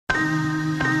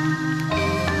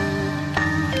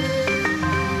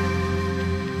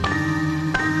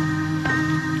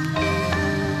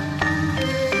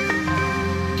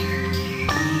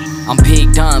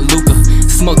Don Luka,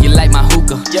 smoke it like my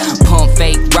hookah. Pump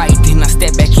fake right, then I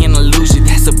step back in illusion.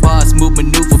 That's a boss move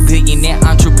maneuver, billionaire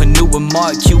entrepreneur.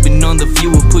 Mark Cuban on the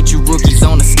viewer, put you rookies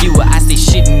on a skewer. I stay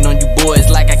shitting on you boys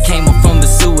like I came up from the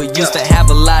sewer. Used to have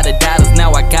a lot of dollars,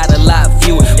 now I got a lot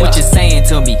fewer. What you saying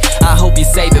to me? I hope you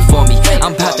save it for me.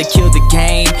 I'm about to kill the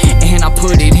game, and I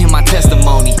put it in my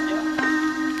testimony.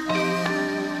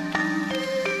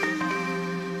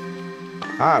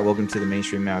 Hi, welcome to the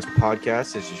Mainstream Mavs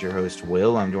podcast. This is your host,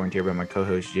 Will. I'm joined here by my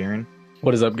co-host, Jaron.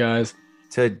 What is up, guys?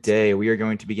 Today, we are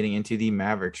going to be getting into the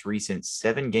Mavericks' recent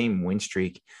 7-game win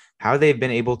streak, how they've been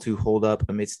able to hold up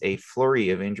amidst a flurry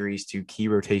of injuries to key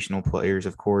rotational players,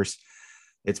 of course.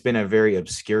 It's been a very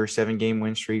obscure 7-game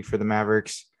win streak for the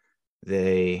Mavericks.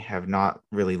 They have not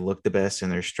really looked the best,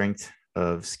 and their strength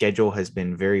of schedule has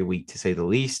been very weak, to say the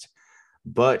least.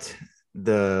 But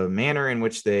the manner in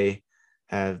which they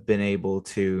have been able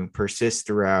to persist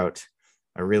throughout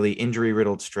a really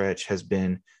injury-riddled stretch has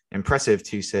been impressive,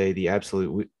 to say the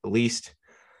absolute least.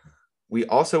 We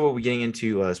also will be getting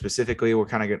into specifically, we're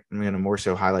kind of going to more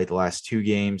so highlight the last 2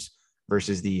 games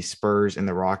versus the Spurs and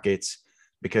the Rockets,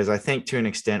 because I think to an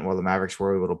extent, while the Mavericks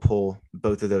were able to pull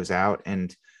both of those out,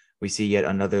 and we see yet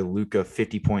another Luka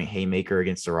 50-point haymaker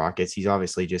against the Rockets, he's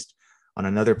obviously just on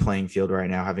another playing field right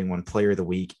now, having won Player of the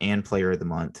Week and Player of the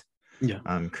Month. Yeah.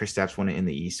 Kristaps won it in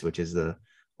the East, which is the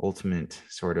ultimate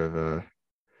sort of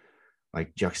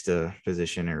like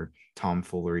juxtaposition or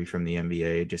tomfoolery from the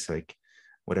NBA, just like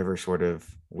whatever sort of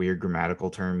weird grammatical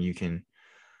term you can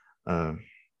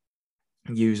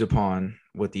use upon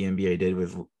what the NBA did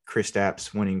with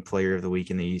Kristaps winning Player of the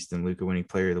Week in the East and Luka winning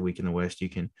Player of the Week in the West, you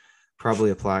can probably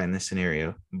apply in this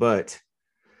scenario. But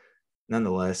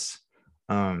nonetheless,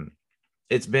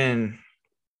 it's been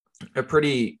a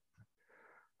pretty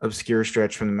obscure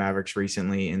stretch from the Mavericks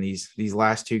recently. In these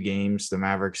last 2 games, the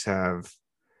Mavericks have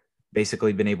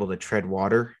basically been able to tread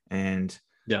water. And,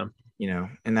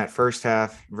 in that first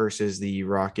half versus the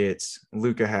Rockets,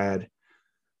 Luka had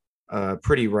a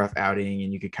pretty rough outing,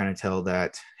 and you could kind of tell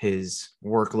that his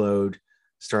workload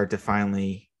started to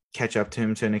finally catch up to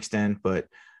him to an extent. But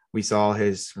we saw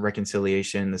his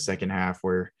reconciliation in the second half,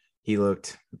 where he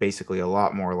looked basically a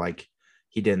lot more like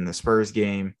he did in the Spurs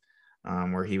game,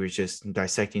 where he was just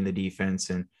dissecting the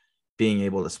defense and being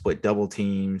able to split double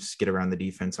teams, get around the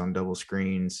defense on double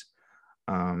screens,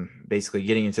 basically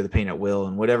getting into the paint at will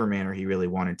in whatever manner he really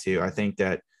wanted to. I think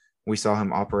that we saw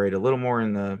him operate a little more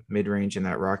in the mid-range in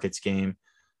that Rockets game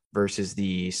versus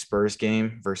the Spurs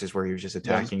game versus where he was just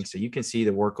attacking. Yeah. So you can see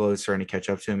the workload starting to catch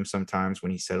up to him sometimes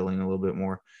when he's settling a little bit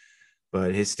more.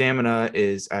 But his stamina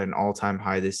is at an all-time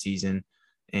high this season,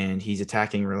 and he's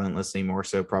attacking relentlessly, more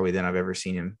so probably than I've ever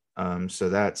seen him. So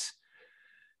that's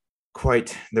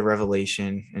quite the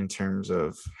revelation in terms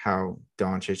of how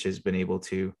Doncic has been able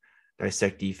to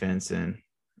dissect defense and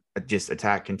just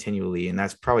attack continually. And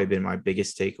that's probably been my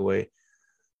biggest takeaway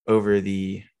over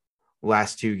the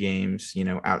last 2 games,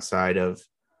 outside of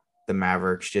the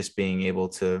Mavericks just being able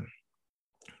to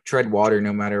tread water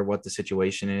no matter what the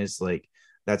situation is. Like,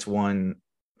 that's one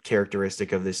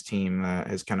characteristic of this team that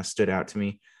has kind of stood out to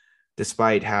me,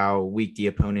 despite how weak the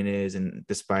opponent is, and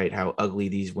despite how ugly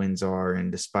these wins are,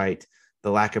 and despite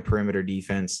the lack of perimeter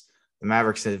defense. The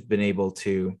Mavericks have been able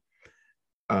to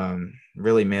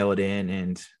really mail it in.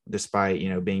 And despite,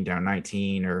 being down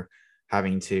 19 or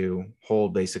having to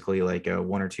hold basically like a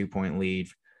 1 or 2 point lead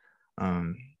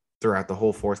throughout the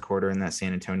whole fourth quarter in that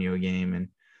San Antonio game, and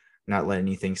not let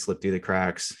anything slip through the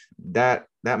cracks, that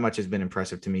much has been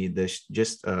impressive to me. This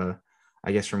just,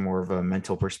 I guess, from more of a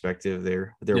mental perspective,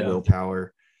 their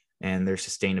willpower and their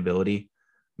sustainability.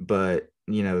 But,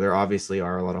 there obviously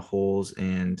are a lot of holes,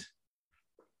 and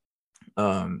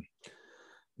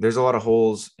there's a lot of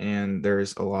holes, and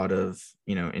there's a lot of,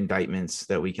 indictments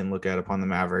that we can look at upon the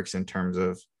Mavericks in terms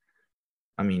of,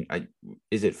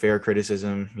 is it fair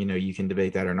criticism? You can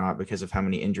debate that or not because of how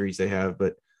many injuries they have,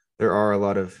 but there are a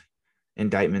lot of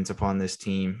indictments upon this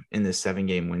team in this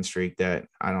 7-game win streak that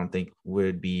I don't think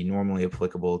would be normally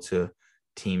applicable to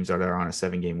teams that are on a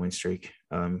 7-game win streak.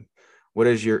 What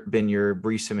has been your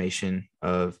brief summation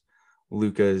of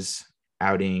Luka's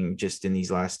outing just in these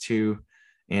last 2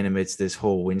 and amidst this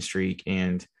whole win streak?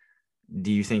 And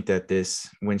do you think that this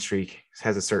win streak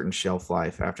has a certain shelf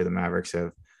life after the Mavericks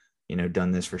have,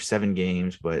 done this for 7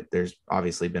 games, but there's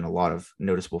obviously been a lot of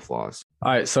noticeable flaws?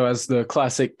 All right. So as the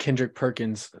classic Kendrick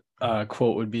Perkins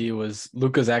quote would be, was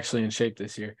Luka's actually in shape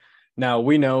this year. Now,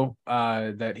 we know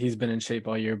that he's been in shape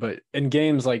all year, but in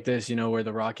games like this, where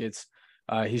the Rockets,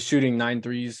 he's shooting 9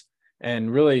 threes and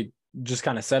really just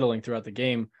kind of settling throughout the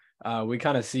game, we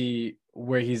kind of see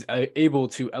where he's able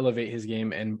to elevate his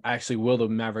game and actually will the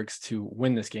Mavericks to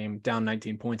win this game down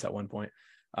 19 points at one point.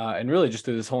 And really just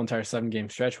through this whole entire 7-game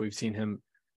stretch, we've seen him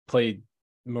play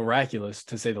miraculous,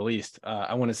 to say the least.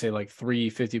 I want to say like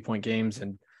 3 50-point games,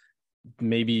 and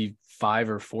maybe 5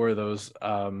 or 4 of those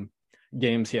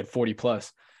games he had 40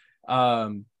 plus.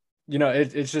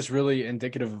 It's just really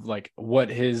indicative of like what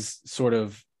his sort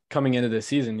of coming into this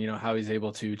season, how he's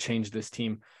able to change this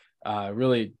team.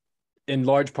 Really, in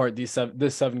large part, this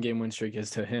 7-game win streak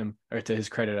is to him, or to his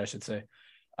credit, I should say.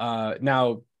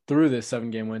 Now, through this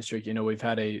 7-game win streak, we've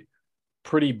had a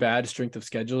pretty bad strength of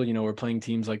schedule. We're playing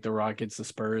teams like the Rockets, the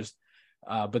Spurs,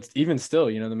 but even still,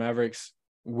 the Mavericks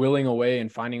willing away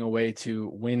and finding a way to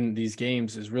win these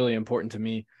games is really important to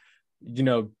me.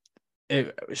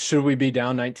 Should we be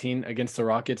down 19 against the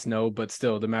Rockets? No, but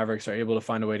still the Mavericks are able to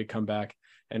find a way to come back.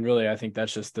 And really, I think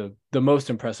that's just the most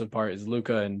impressive part is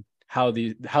Luka and how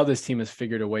this team has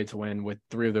figured a way to win with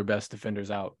 3 of their best defenders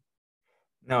out.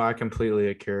 No, I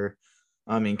completely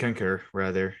concur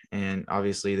rather. And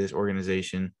obviously this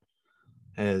organization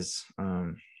has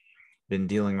been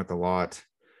dealing with a lot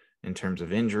in terms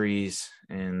of injuries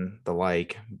and the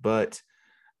like. But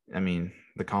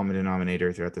the common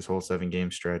denominator throughout this whole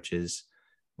 7-game stretch is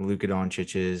Luka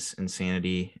Doncic's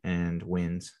insanity and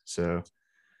wins. So,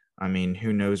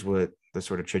 who knows what the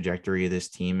sort of trajectory of this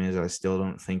team is. I still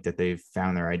don't think that they've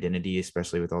found their identity,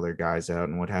 especially with all their guys out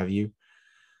and what have you.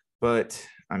 But,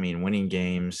 winning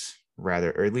games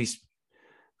rather, or at least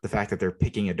the fact that they're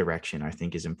picking a direction, I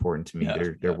think is important to me. Yeah,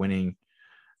 they're winning.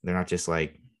 They're not just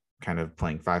like kind of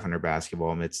playing 500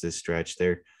 basketball amidst this stretch.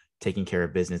 They're taking care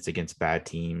of business against bad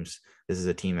teams. This is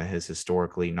a team that has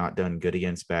historically not done good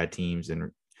against bad teams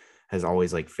and has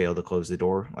always like failed to close the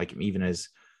door. Like even as,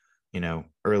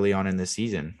 early on in the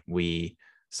season, we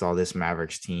saw this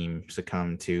Mavericks team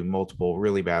succumb to multiple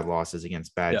really bad losses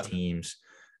against bad teams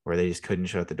where they just couldn't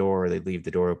shut the door, or they'd leave the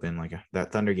door open. Like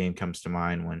that Thunder game comes to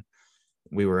mind when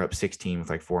we were up 16 with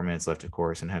like 4 minutes left, of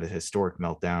course, and had a historic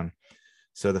meltdown.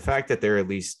 So the fact that they're at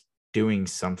least doing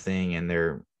something and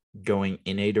they're going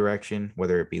in a direction,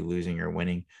 whether it be losing or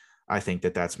winning, I think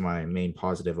that that's my main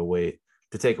positive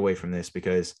to take away from this,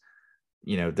 because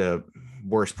the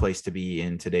worst place to be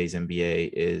in today's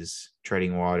NBA is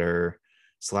treading water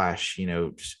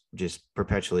 / just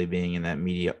perpetually being in that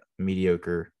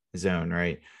mediocre zone,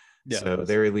 right? Yeah. So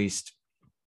they're at least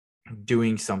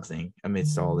doing something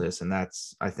amidst all this, and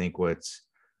that's, I think, what's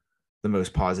the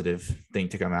most positive thing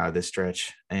to come out of this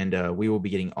stretch. And we will be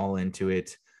getting all into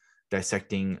it,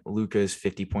 dissecting Luka's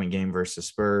 50-point game versus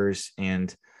Spurs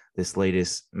and this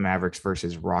latest Mavericks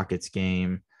versus Rockets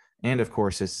game. And of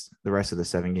course, it's the rest of the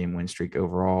 7-game win streak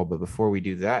overall. But before we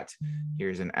do that,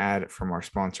 here's an ad from our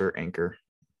sponsor, Anchor.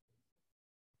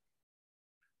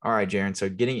 All right, Jaron. So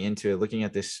getting into it, looking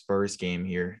at this Spurs game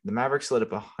here, the Mavericks lit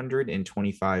up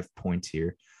 125 points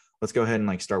here. Let's go ahead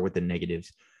and start with the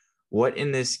negatives. What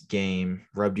in this game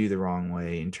rubbed you the wrong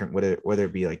way in terms, whether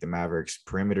it be like the Mavericks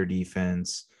perimeter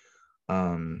defense,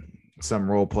 some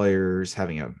role players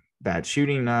having a bad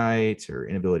shooting night or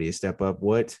inability to step up?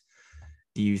 What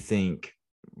do you think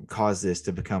caused this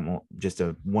to become just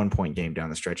a 1-point game down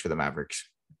the stretch for the Mavericks?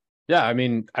 Yeah,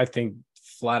 I think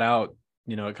flat out,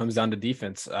 it comes down to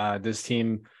defense. This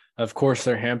team, of course,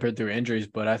 they're hampered through injuries,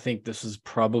 but I think this is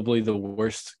probably the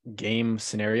worst game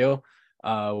scenario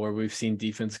where we've seen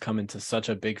defense come into such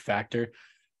a big factor.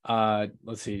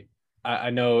 Let's see.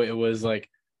 I know it was like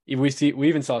we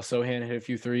even saw Sohan hit a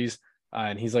few threes,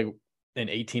 and he's like an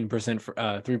 18%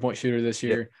 3-point shooter this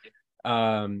year.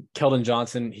 Keldon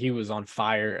Johnson, he was on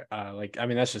fire.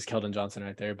 That's just Keldon Johnson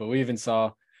right there. But we even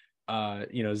saw,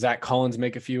 Zach Collins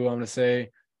make a few, I'm going to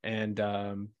say, and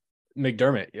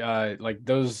McDermott.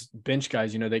 Those bench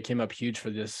guys, they came up huge for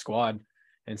this squad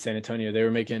in San Antonio. They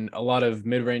were making a lot of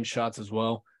mid-range shots as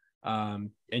well. As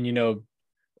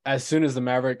soon as the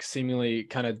Mavericks seemingly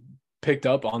kind of picked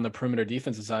up on the perimeter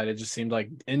defensive side, it just seemed like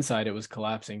inside it was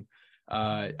collapsing.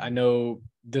 I know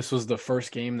this was the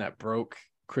first game that broke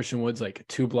Christian Wood's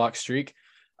 2-block streak.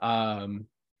 In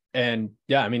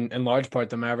large part,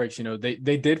 the Mavericks,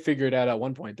 they did figure it out at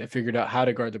one point. They figured out how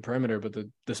to guard the perimeter, but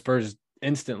the Spurs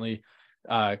instantly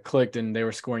clicked and they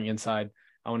were scoring inside.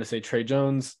 I want to say Trey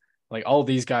Jones, all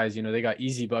these guys, they got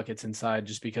easy buckets inside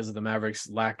just because of the Mavericks'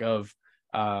 lack of,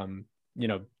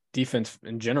 defense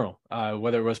in general,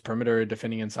 whether it was perimeter or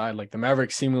defending inside. The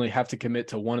Mavericks seemingly have to commit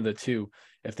to one of the two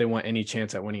if they want any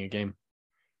chance at winning a game.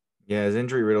 Yeah, as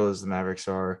injury riddled as the Mavericks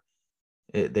are,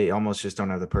 they almost just don't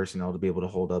have the personnel to be able to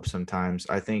hold up sometimes.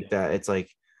 I think that it's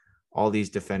all these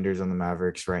defenders on the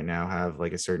Mavericks right now have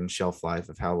a certain shelf life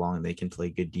of how long they can play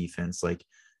good defense.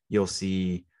 You'll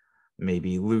see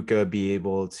maybe Luka be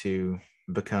able to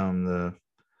become the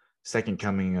second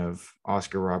coming of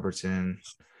Oscar Robertson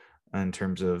in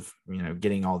terms of,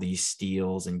 getting all these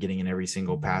steals and getting in every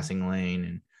single passing lane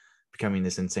and becoming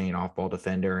this insane off-ball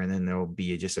defender. And then there'll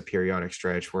be just a periodic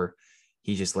stretch where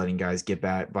he's just letting guys get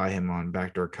by him on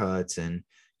backdoor cuts and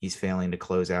he's failing to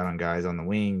close out on guys on the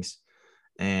wings.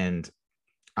 And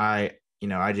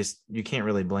you can't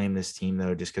really blame this team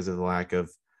though, just because of the lack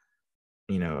of,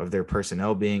 of their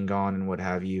personnel being gone and what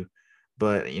have you.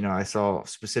 But, I saw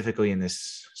specifically in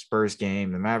this Spurs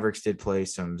game, the Mavericks did play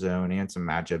some zone and some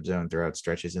matchup zone throughout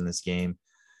stretches in this game.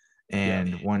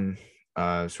 And one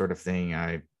sort of thing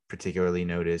I particularly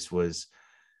noticed was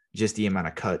just the amount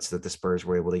of cuts that the Spurs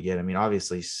were able to get. I mean,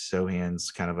 obviously Sohan's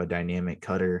kind of a dynamic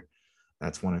cutter.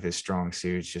 That's one of his strong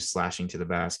suits, just slashing to the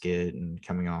basket and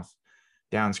coming off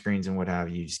down screens and what have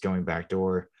you, just going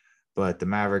backdoor. But the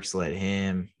Mavericks let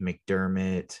him,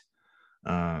 McDermott,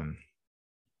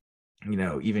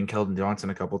 even Keldon Johnson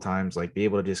a couple times, like be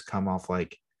able to just come off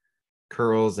like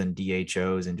curls and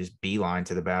DHOs and just beeline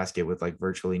to the basket with like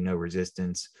virtually no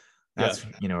resistance. That's,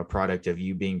 a product of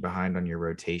you being behind on your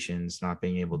rotations, not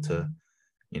being able to,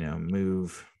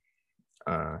 move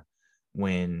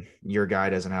when your guy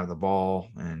doesn't have the ball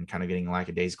and kind of getting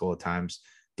lackadaisical at times.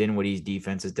 Dinwiddie's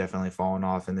defense has definitely fallen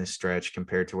off in this stretch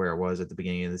compared to where it was at the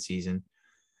beginning of the season.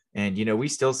 And, we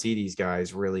still see these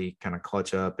guys really kind of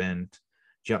clutch up and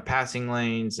jump passing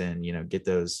lanes and, get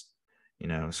those,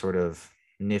 sort of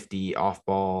nifty off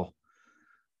ball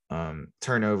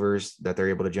turnovers that they're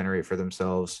able to generate for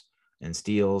themselves and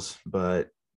steals. But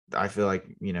I feel like,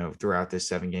 throughout this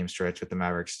 7-game stretch with the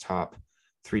Mavericks top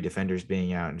 3 defenders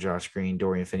being out, and Josh Green,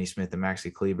 Dorian Finney-Smith, and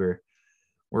Maxi Kleber,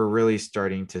 we're really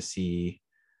starting to see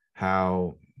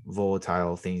how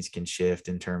volatile things can shift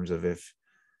in terms of if,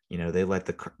 they let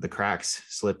the cracks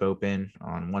slip open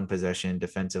on one possession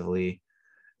defensively,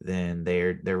 then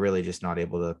they're really just not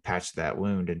able to patch that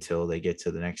wound until they get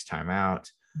to the next timeout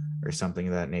or something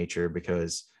of that nature.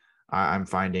 Because I'm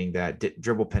finding that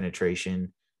dribble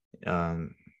penetration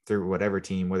through whatever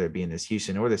team, whether it be in this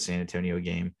Houston or the San Antonio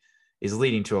game, is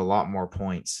leading to a lot more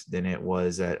points than it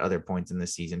was at other points in the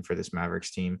season for this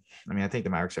Mavericks team. I mean, I think the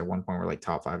Mavericks at one point were like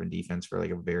top 5 in defense for like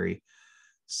a very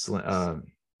sort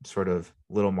of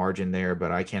little margin there,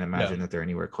 but I can't imagine that they're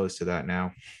anywhere close to that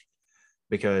now,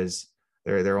 because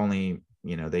they're only,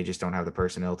 they just don't have the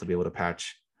personnel to be able to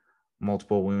patch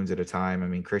multiple wounds at a time. I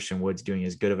mean, Christian Wood's doing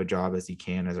as good of a job as he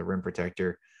can as a rim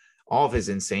protector. All of his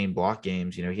insane block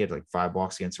games, he had like 5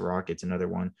 blocks against the Rockets, another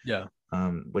one.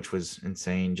 Which was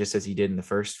insane, just as he did in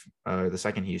the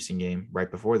second Houston game right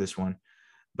before this one.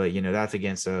 But, that's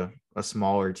against a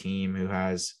smaller team who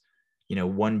has,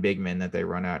 one big man that they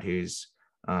run out who's,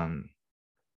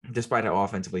 despite how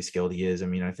offensively skilled he is, I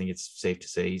mean, I think it's safe to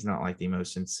say he's not like the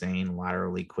most insane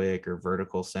laterally quick or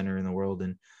vertical center in the world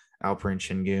in Alperen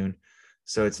Şengün.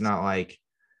 So it's not like,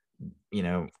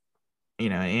 and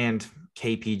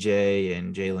KPJ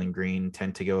and Jalen Green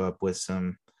tend to go up with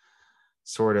some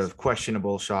sort of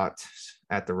questionable shots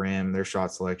at the rim. Their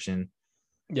shot selection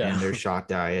and their shot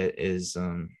diet is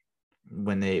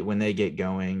when they get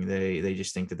going, they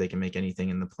just think that they can make anything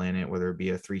in the planet, whether it be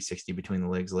a 360 between the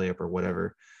legs layup or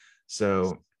whatever.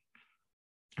 So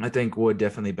I think Wood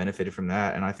definitely benefited from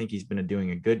that, and I think he's been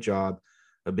doing a good job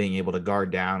of being able to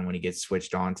guard down when he gets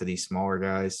switched on to these smaller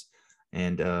guys,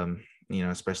 and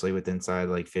especially with inside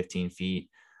like 15 feet.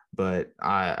 But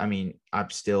I mean, I'm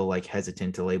still like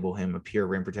hesitant to label him a pure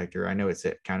rim protector. I know it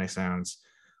kind of sounds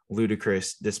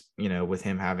ludicrous, this, with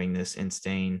him having this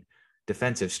insane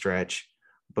defensive stretch.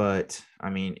 But I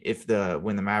mean,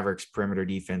 when the Mavericks perimeter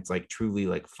defense like truly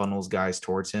like funnels guys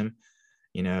towards him,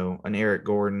 an Eric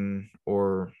Gordon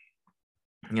or,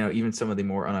 even some of the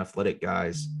more unathletic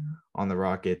guys on the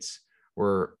Rockets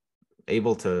were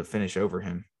able to finish over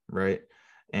him, right?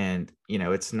 And,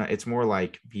 it's more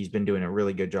like he's been doing a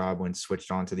really good job when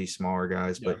switched on to these smaller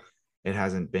guys, but it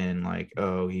hasn't been like,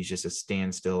 oh, he's just a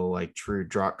standstill, like true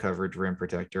drop coverage rim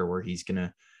protector where he's going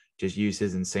to just use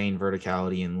his insane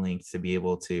verticality and length to be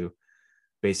able to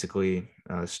basically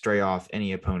stray off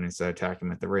any opponents that attack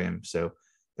him at the rim. So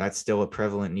that's still a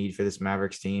prevalent need for this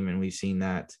Mavericks team. And we've seen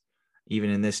that even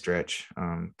in this stretch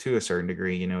to a certain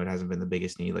degree. It hasn't been the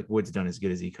biggest need. Like Wood's done as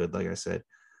good as he could, like I said,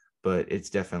 but it's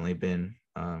definitely been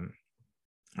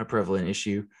a prevalent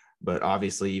issue. But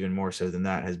obviously even more so than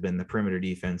that has been the perimeter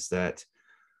defense that,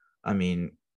 I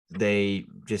mean, they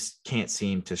just can't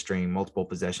seem to string multiple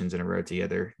possessions in a row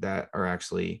together that are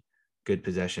actually good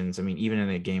possessions. I mean, even in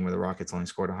a game where the Rockets only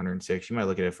scored 106, you might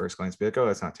look at it at first glance and be like, oh,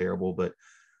 that's not terrible. But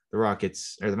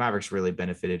the Mavericks really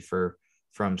benefited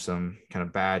from some kind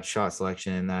of bad shot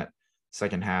selection in that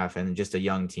second half, and just a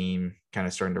young team kind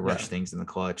of starting to rush things in the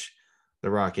clutch. The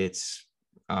Rockets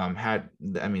there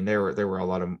were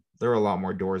a lot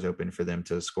more doors open for them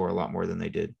to score a lot more than they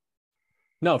did.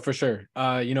 No, for sure.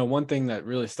 One thing that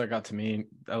really stuck out to me,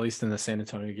 at least in the San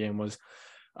Antonio game, was,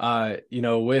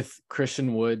 with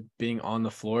Christian Wood being on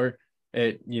the floor,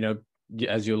 it,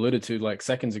 as you alluded to like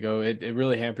seconds ago, it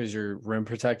really hampers your rim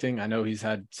protecting. I know he's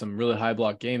had some really high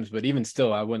block games, but even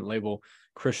still, I wouldn't label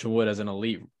Christian Wood as an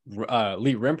elite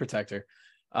rim protector.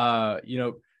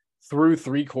 Through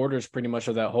 3/4 pretty much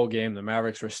of that whole game, the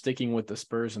Mavericks were sticking with the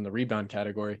Spurs in the rebound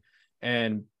category.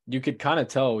 And you could kind of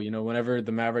tell, whenever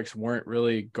the Mavericks weren't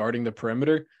really guarding the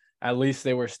perimeter, at least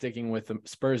they were sticking with the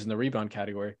Spurs in the rebound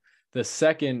category. The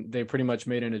second they pretty much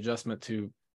made an adjustment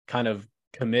to kind of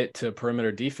commit to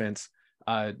perimeter defense,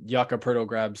 Jakob Poeltl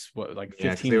grabs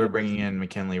 15. They were bringing in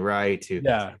McKinley Wright, who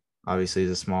obviously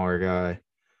is a smaller guy.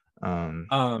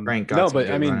 Frank got some good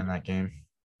run in that game.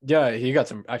 Yeah, he got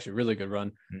some actually really good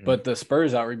run, but the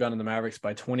Spurs out rebounded the Mavericks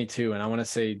by 22. And I want to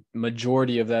say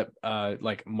majority of that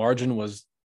margin was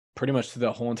pretty much through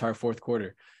the whole entire fourth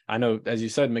quarter. I know, as you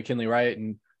said, McKinley Wright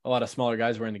and a lot of smaller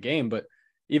guys were in the game, but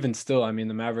even still,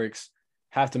 the Mavericks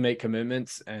have to make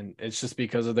commitments, and it's just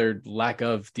because of their lack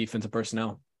of defensive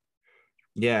personnel.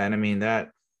 Yeah. And that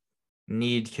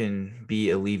need can be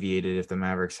alleviated if the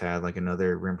Mavericks had like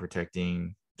another rim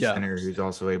protecting center who's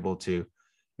also able to,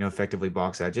 effectively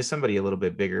box out, just somebody a little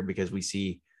bit bigger, because we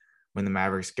see when the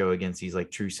Mavericks go against these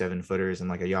like true 7-footers and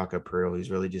like a Jakob Poeltl,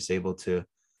 who's really just able to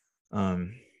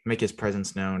make his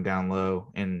presence known down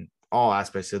low in all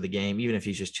aspects of the game, even if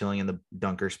he's just chilling in the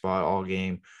dunker spot all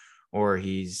game, or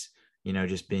he's,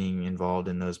 just being involved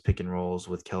in those pick and rolls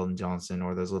with Keldon Johnson,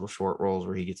 or those little short rolls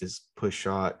where he gets his push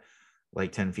shot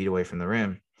like 10 feet away from the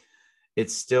rim.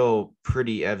 It's still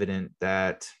pretty evident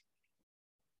that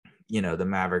the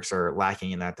Mavericks are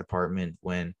lacking in that department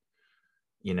when,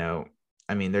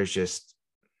 there's just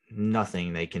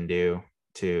nothing they can do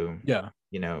to,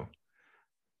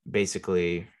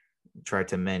 basically try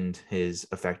to mend his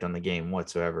effect on the game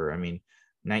whatsoever.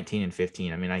 19 and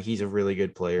 15. He's a really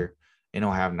good player, and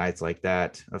he'll have nights like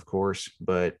that, of course,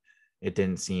 but it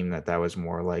didn't seem that was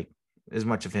more like as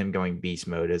much of him going beast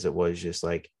mode as it was just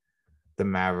like the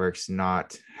Mavericks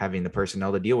not having the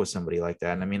personnel to deal with somebody like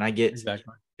that. And I get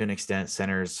exactly to an extent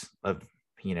centers of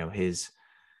his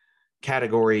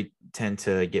category tend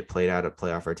to get played out of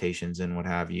playoff rotations and what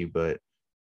have you, but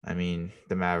the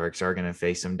Mavericks are going to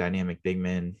face some dynamic big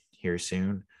men here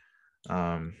soon,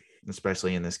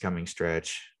 especially in this coming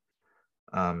stretch,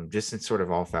 just in sort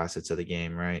of all facets of the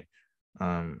game, right?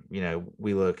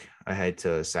 We look ahead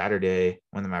to Saturday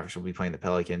when the Mavericks will be playing the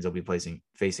Pelicans. They'll be facing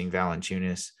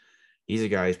Valanciunas. He's a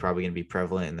guy who's probably going to be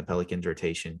prevalent in the Pelicans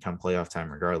rotation come playoff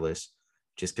time regardless,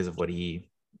 just because of what he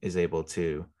is able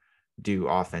to do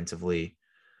offensively.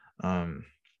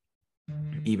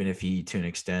 Even if he, to an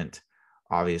extent,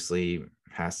 obviously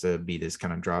has to be this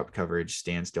kind of drop coverage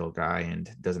standstill guy and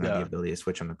doesn't have the ability to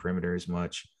switch on the perimeter as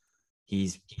much,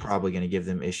 he's probably going to give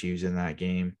them issues in that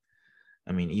game.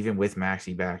 Even with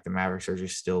Maxey back, the Mavericks are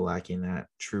just still lacking that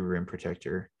true rim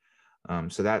protector.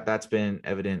 So that's been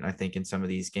evident, I think, in some of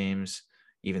these games,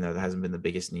 even though that hasn't been the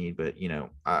biggest need. But,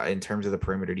 in terms of the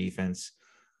perimeter defense,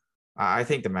 I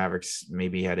think the Mavericks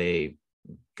maybe had a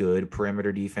good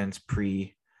perimeter defense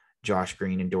pre Josh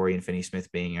Green and Dorian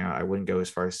Finney-Smith being out. I wouldn't go as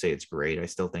far as say it's great. I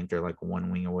still think they're like one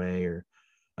wing away, or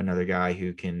another guy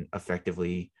who can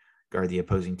effectively guard the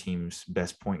opposing team's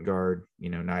best point guard,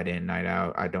 night in, night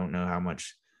out. I don't know how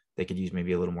much they could use,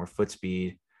 maybe a little more foot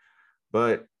speed,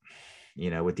 but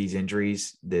with these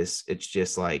injuries, it's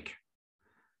just like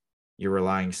you're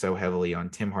relying so heavily on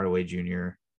Tim Hardaway Jr.,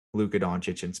 Luka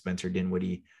Doncic, and Spencer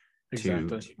Dinwiddie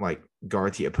to like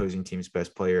guard the opposing team's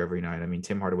best player every night.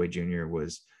 Tim Hardaway Jr.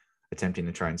 was attempting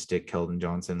to try and stick Keldon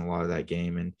Johnson a lot of that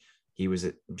game, and he was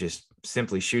just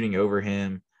simply shooting over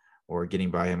him or getting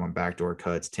by him on backdoor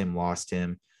cuts. Tim lost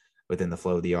him within the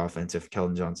flow of the offense if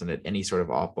Keldon Johnson had any sort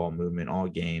of off-ball movement all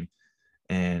game.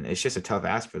 And it's just a tough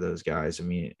ask for those guys.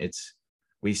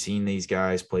 We've seen these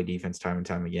guys play defense time and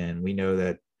time again. We know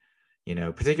that,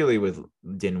 particularly with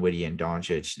Dinwiddie and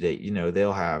Doncic, that,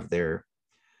 they'll have their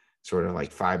sort of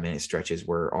like 5-minute stretches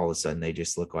where all of a sudden they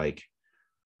just look like,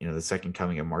 the second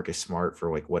coming of Marcus Smart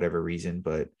for like whatever reason,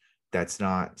 but that's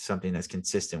not something that's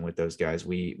consistent with those guys.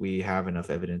 We have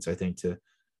enough evidence, I think, to,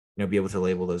 be able to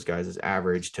label those guys as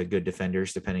average to good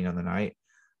defenders depending on the night,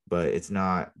 but it's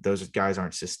not, those guys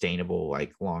aren't sustainable,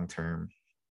 like long-term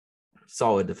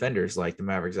solid defenders like the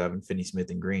Mavericks have in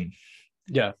Finney-Smith and Green.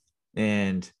 Yeah.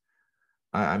 And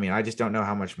I just don't know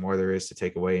how much more there is to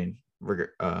take away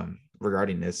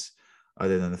regarding this.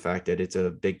 other than the fact that it's a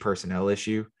big personnel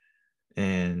issue.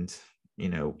 And,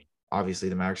 obviously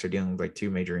the Mavericks are dealing with like 2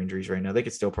 major injuries right now. They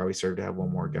could still probably serve to have one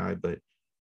more guy, but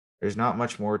there's not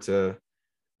much more to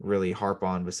really harp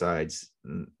on besides,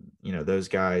 those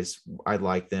guys. I'd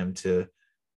like them to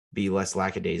be less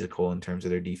lackadaisical in terms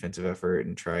of their defensive effort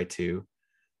and try to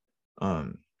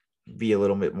be a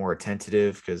little bit more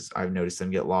attentive, because I've noticed them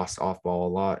get lost off ball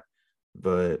a lot.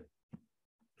 But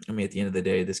I mean, at the end of the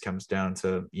day, this comes down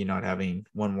to you not having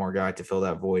one more guy to fill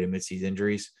that void amidst these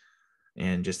injuries,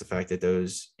 and just the fact that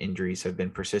those injuries have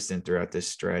been persistent throughout this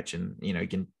stretch. And, you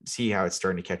can see how it's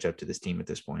starting to catch up to this team at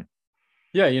this point.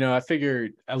 Yeah, I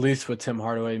figured at least with Tim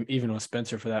Hardaway, even with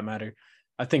Spencer for that matter,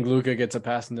 I think Luka gets a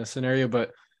pass in this scenario,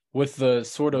 but with the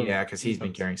sort of because he's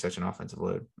been carrying such an offensive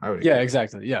load. I would agree. Yeah,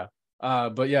 exactly. Yeah.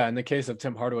 But yeah, in the case of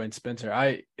Tim Hardaway and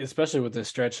Spencer, especially with this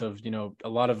stretch of, a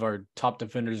lot of our top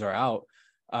defenders are out,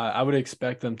 I would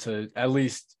expect them to at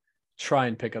least try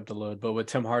and pick up the load. But with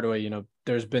Tim Hardaway,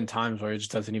 there's been times where it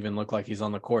just doesn't even look like he's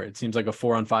on the court. It seems like a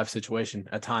 4-on-5 situation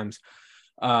at times.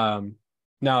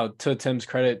 Now to Tim's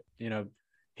credit,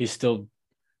 he's still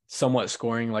somewhat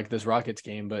scoring like this Rockets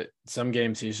game, but some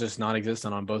games he's just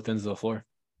non-existent on both ends of the floor.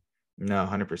 No,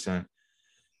 100%.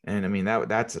 And I mean,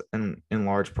 that's in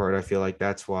large part, I feel like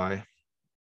that's why,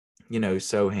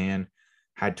 Sohan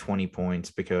had 20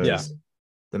 points, because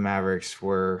the Mavericks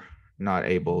were not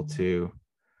able to,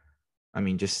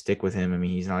 just stick with him. I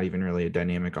mean, he's not even really a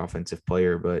dynamic offensive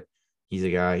player, but he's a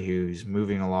guy who's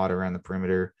moving a lot around the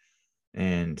perimeter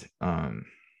and,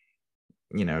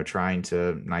 trying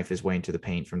to knife his way into the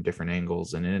paint from different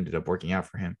angles, and it ended up working out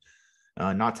for him.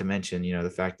 Not to mention, the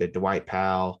fact that Dwight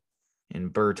Powell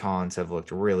and Bertans have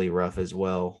looked really rough as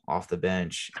well off the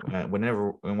bench. In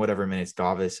whatever minutes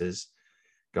Davis has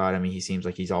got, he seems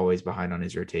like he's always behind on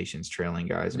his rotations, trailing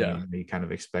guys. You kind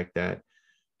of expect that.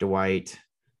 Dwight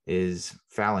is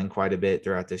fouling quite a bit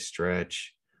throughout this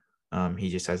stretch. He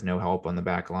just has no help on the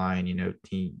back line.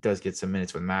 He does get some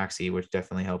minutes with Maxey, which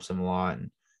definitely helps him a lot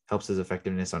and helps his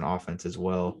effectiveness on offense as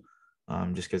well,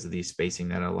 just because of the spacing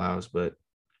that it allows. But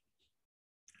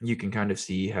you can kind of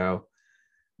see how,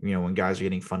 when guys are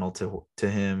getting funneled to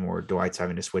him, or Dwight's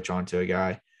having to switch on to a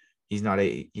guy, he's not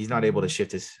able to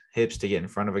shift his hips to get in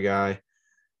front of a guy,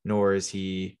 nor is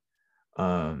he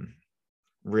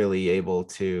really able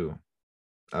to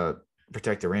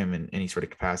protect the rim in any sort of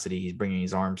capacity. He's bringing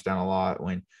his arms down a lot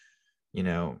when,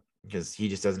 because he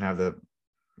just doesn't have the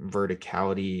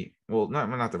verticality. Well,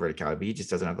 not the verticality, but he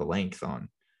just doesn't have the length on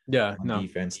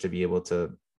defense to be able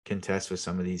to contest with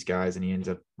some of these guys, and he ends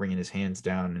up bringing his hands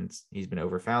down, and he's been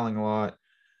over fouling a lot.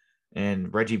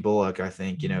 And Reggie Bullock, I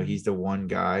think, he's the one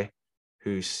guy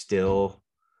who still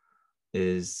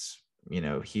is,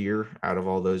 here out of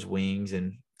all those Wings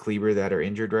and Kleber that are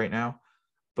injured right now.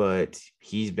 But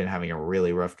he's been having a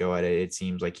really rough go at it. It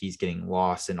seems like he's getting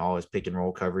lost in all his pick and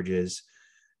roll coverages,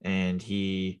 and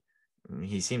he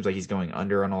seems like he's going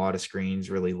under on a lot of screens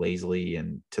really lazily,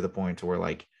 and to the point to where,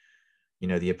 like,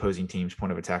 the opposing team's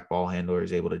point of attack ball handler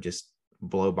is able to just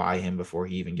blow by him before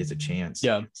he even gets a chance.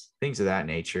 Yeah. Things of that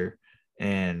nature.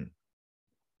 And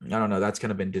I don't know, that's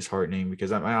kind of been disheartening,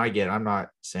 because I'm not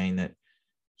saying that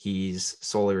he's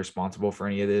solely responsible for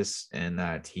any of this and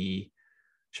that he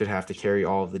should have to carry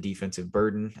all of the defensive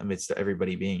burden amidst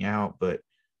everybody being out, but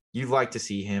you'd like to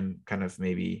see him kind of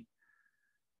maybe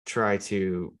try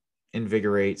to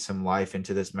invigorate some life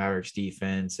into this Mavericks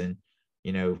defense and,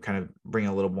 kind of bring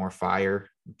a little more fire,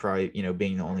 probably,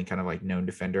 being the only kind of like known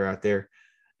defender out there.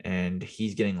 And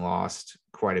he's getting lost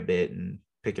quite a bit in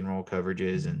pick and roll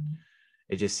coverages. And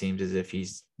it just seems as if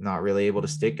he's not really able to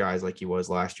stick guys like he was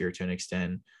last year to an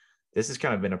extent. This has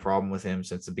kind of been a problem with him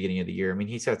since the beginning of the year. I mean,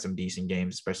 he's had some decent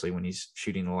games, especially when he's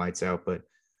shooting the lights out, but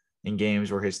in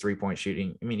games where his 3-point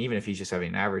shooting, even if he's just having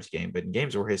an average game, but in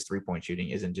games where his 3-point shooting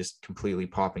isn't just completely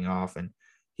popping off and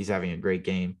he's having a great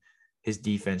game, his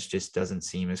defense just doesn't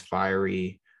seem as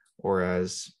fiery or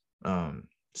as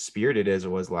spirited as it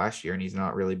was last year. And he's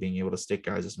not really being able to stick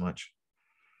guys as much.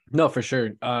 No, for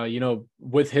sure.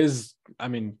 With his, I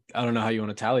don't know how you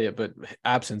want to tally it, but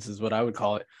absence is what I would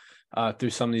call it. Through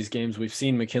some of these games, we've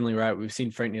seen McKinley Wright, we've seen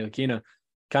Frank Ntilikina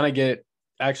kind of get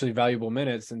actually valuable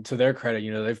minutes. And to their credit,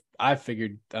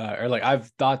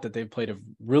 I've thought that they've played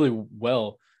really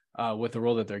well with the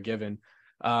role that they're given.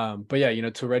 But yeah,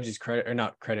 to Reggie's credit, or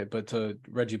not credit, but to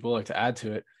Reggie Bullock to add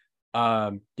to it,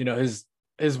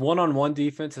 his one-on-one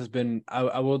defense has been,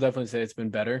 I will definitely say it's been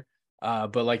better.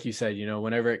 But like you said,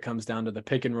 whenever it comes down to the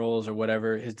pick and rolls or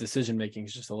whatever, his decision-making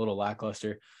is just a little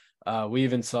lackluster. We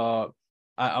even saw,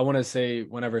 I want to say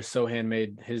whenever Sohan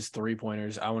made his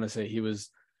 3-pointers, I want to say he was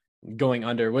going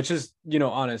under, which is,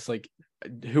 honest, like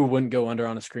who wouldn't go under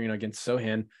on a screen against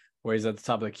Sohan where he's at the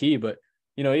top of the key. But,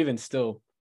 even still,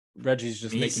 Reggie's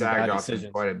just He making sagged bad off him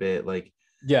decisions. quite a bit. Like,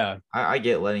 Yeah. I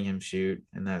get letting him shoot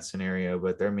in that scenario,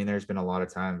 but there's been a lot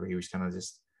of times where he was kind of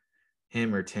just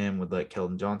him or Tim would let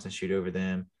Keldon Johnson shoot over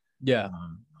them. Yeah.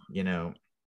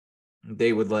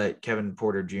 They would let Kevin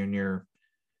Porter Jr.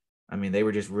 I mean, they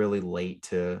were just really late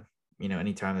to,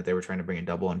 anytime that they were trying to bring a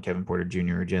double on Kevin Porter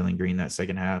Jr. or Jalen Green that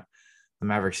second half, the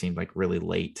Mavericks seemed like really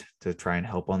late to try and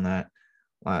help on that.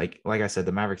 Like I said,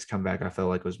 the Mavericks comeback, I felt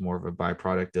like was more of a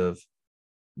byproduct of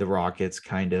the Rockets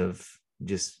kind of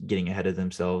just getting ahead of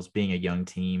themselves, being a young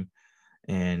team,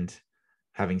 and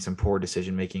having some poor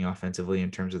decision making offensively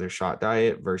in terms of their shot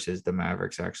diet versus the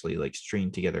Mavericks actually like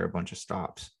stringing together a bunch of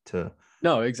stops to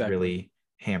really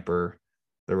hamper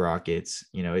the Rockets.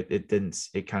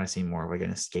 It kind of seemed more like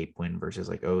an escape win versus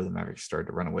like, oh, the Mavericks started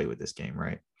to run away with this game,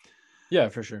 right? Yeah,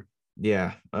 for sure.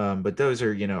 Yeah. But those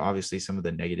are, obviously some of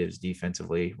the negatives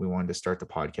defensively. We wanted to start the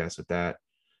podcast with that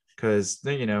because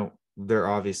then, there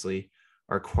obviously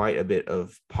are quite a bit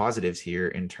of positives here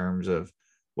in terms of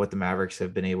what the Mavericks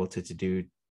have been able to do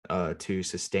to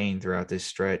sustain throughout this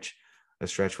stretch, a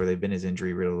stretch where they've been as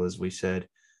injury riddled as we said.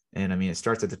 And I mean, it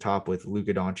starts at the top with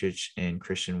Luka Doncic and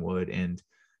Christian Wood, and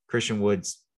Christian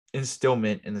Wood's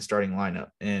instillment in the starting lineup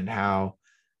and how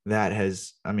that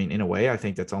has, I mean, in a way, I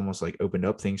think that's almost like opened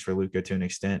up things for Luka to an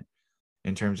extent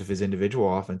in terms of his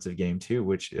individual offensive game too,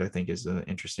 which I think is an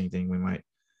interesting thing we might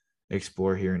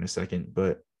explore here in a second.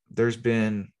 But there's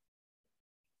been,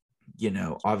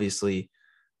 obviously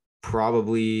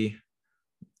probably,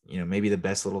 maybe the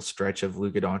best little stretch of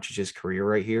Luka Doncic's career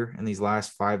right here in these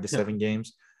last 5 to 7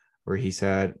 games, where he's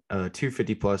had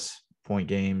 250 plus point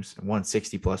games,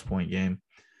 160 plus point game.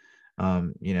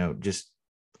 Just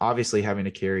obviously having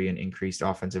to carry an increased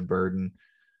offensive burden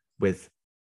with,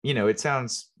 it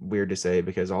sounds weird to say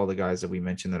because all the guys that we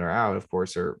mentioned that are out, of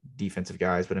course, are defensive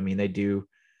guys, but I mean, they do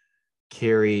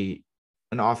carry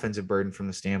an offensive burden from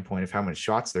the standpoint of how much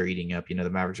shots they're eating up. The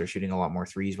Mavericks are shooting a lot more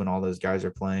threes when all those guys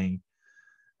are playing.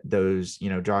 Those,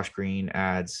 Josh Green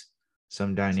adds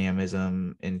some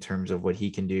dynamism in terms of what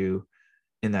he can do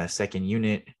in that second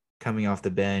unit, coming off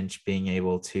the bench, being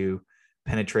able to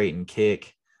penetrate and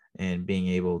kick, and being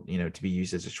able, to be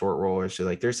used as a short roller. So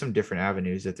like there's some different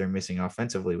avenues that they're missing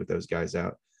offensively with those guys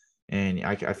out. And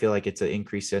I feel like it's an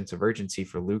increased sense of urgency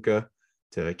for Luka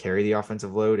to carry the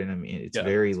offensive load. And I mean, it's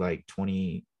very like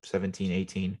 2017,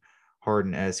 18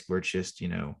 Harden-esque, where it's just,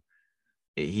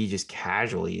 he just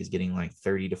casually is getting like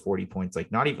 30 to 40 points,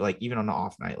 like not even like even on the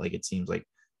off night. Like it seems like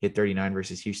he had 39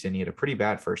 versus Houston. He had a pretty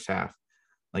bad first half.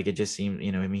 Like it just seemed,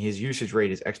 I mean, his usage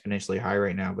rate is exponentially high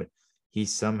right now, but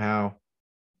he's somehow,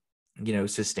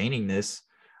 sustaining this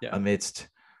amidst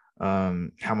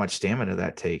how much stamina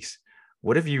that takes.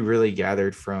 What have you really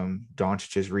gathered from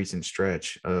Doncic's recent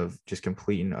stretch of just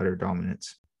complete and utter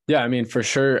dominance? Yeah, I mean, for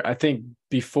sure. I think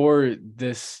before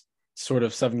this sort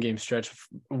of 7-game stretch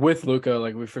with Luka,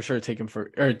 like we for sure took him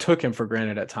for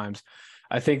granted at times.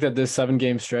 I think that this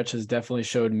 7-game stretch has definitely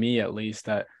showed me, at least,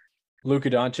 that Luka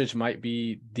Doncic might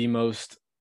be the most,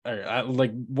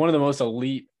 like one of the most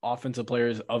elite offensive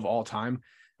players of all time.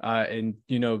 And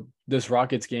this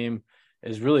Rockets game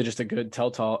is really just a good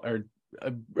telltale, or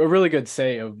a really good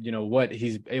say of what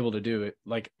he's able to do,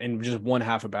 like in just one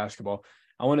half of basketball.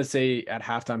 I want to say at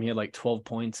halftime he had like 12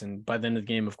 points, and by the end of the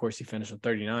game, of course, he finished with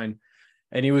 39.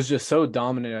 And he was just so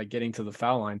dominant at getting to the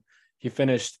foul line. He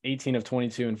finished 18 of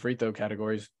 22 in free throw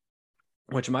categories,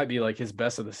 which might be like his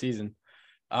best of the season.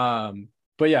 But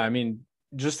yeah, I mean,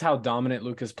 just how dominant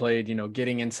Luka's played,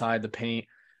 getting inside the paint.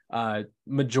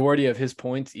 Majority of his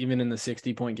points, even in the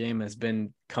 60-point game, has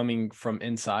been coming from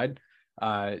inside.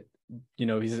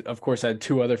 He's of course had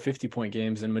 2 other 50-point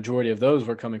games, and majority of those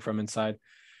were coming from inside.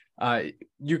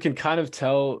 You can kind of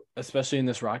tell, especially in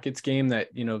this Rockets game, that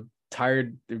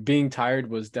being tired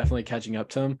was definitely catching up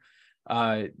to him.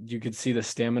 You could see the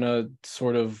stamina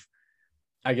sort of,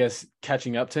 I guess,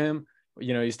 catching up to him.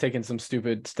 He's taking some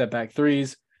stupid step back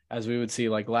threes, as we would see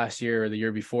like last year or the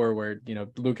year before, where,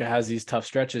 Luka has these tough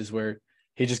stretches where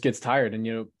he just gets tired,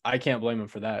 and, I can't blame him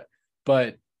for that.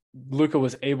 But Luka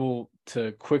was able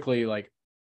to quickly, like,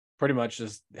 pretty much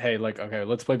just, hey, like, okay,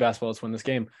 let's play basketball, let's win this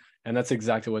game. And that's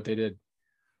exactly what they did.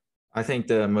 I think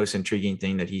the most intriguing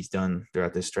thing that he's done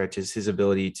throughout this stretch is his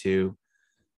ability to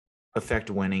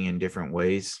affect winning in different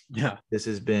ways. Yeah. This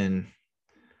has been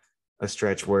a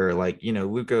stretch where, like,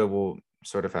 Luka will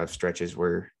sort of have stretches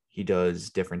where he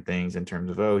does different things in terms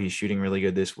of, oh, he's shooting really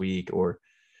good this week, or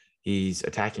he's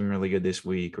attacking really good this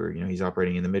week, or, he's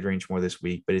operating in the mid-range more this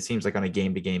week. But it seems like on a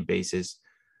game-to-game basis,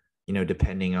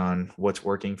 depending on what's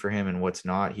working for him and what's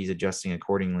not, he's adjusting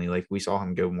accordingly. Like we saw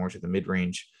him go more to the mid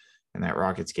range in that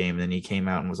Rockets game. And then he came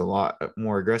out and was a lot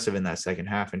more aggressive in that second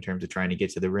half in terms of trying to get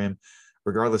to the rim,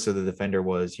 regardless of the defender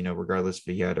was, regardless if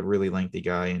he had a really lengthy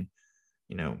guy and,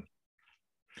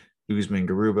 Usman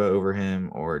Garuba over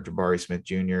him or Jabari Smith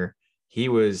Jr., he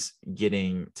was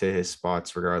getting to his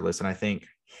spots regardless. And I think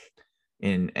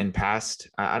in past,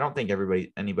 I don't think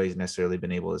anybody's necessarily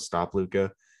been able to stop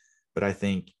Luka, but I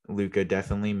think Luka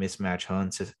definitely mismatch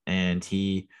hunts, and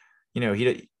he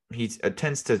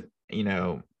tends to,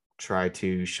 try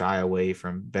to shy away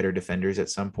from better defenders at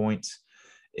some points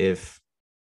if,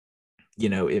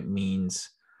 it means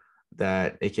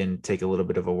that it can take a little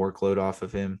bit of a workload off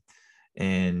of him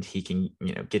and he can,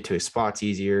 get to his spots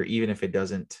easier, even if it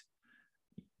doesn't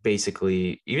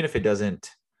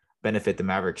benefit the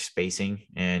Mavericks spacing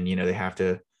and, they have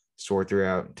to sort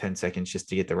throughout 10 seconds just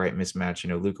to get the right mismatch.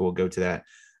 Luka will go to that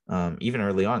even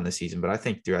early on in the season. But I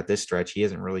think throughout this stretch, he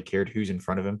hasn't really cared who's in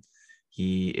front of him.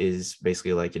 He is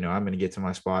basically like, I'm going to get to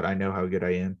my spot. I know how good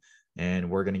I am, and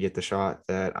we're going to get the shot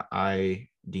that I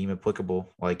deem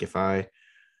applicable. Like if I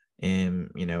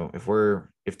am,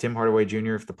 if Tim Hardaway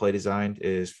Jr., if the play designed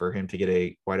is for him to get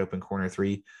a wide open corner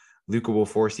three, Luka will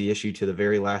force the issue to the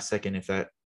very last second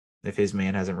if his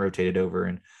man hasn't rotated over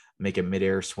and make a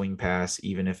midair swing pass,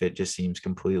 even if it just seems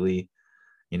completely,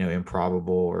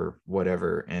 improbable or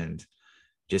whatever. And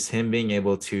just him being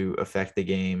able to affect the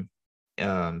game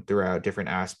throughout different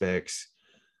aspects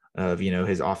of,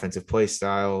 his offensive play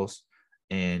styles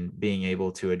and being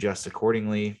able to adjust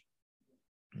accordingly,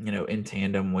 in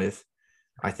tandem with,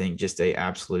 I think, just a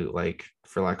absolute, like,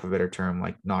 for lack of a better term,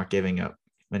 like not giving up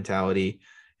mentality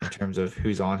in terms of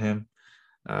who's on him.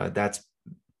 That's,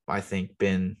 I think,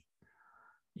 been,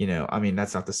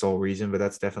 that's not the sole reason, but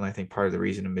that's definitely, I think, part of the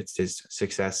reason amidst his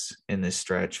success in this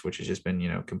stretch, which has just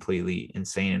been, completely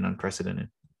insane and unprecedented.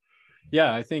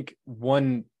 Yeah, I think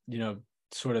one,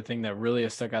 sort of thing that really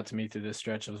has stuck out to me through this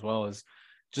stretch as well is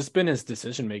just been his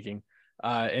decision making,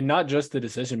 and not just the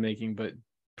decision making, but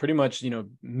pretty much,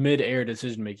 mid-air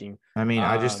decision making. I mean,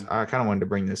 I kind of wanted to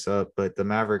bring this up, but the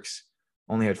Mavericks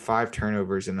only had 5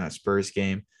 turnovers in that Spurs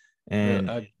game.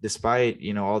 And despite,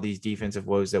 all these defensive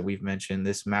woes that we've mentioned,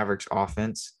 this Mavericks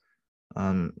offense,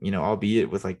 albeit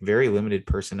with like very limited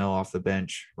personnel off the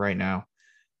bench right now,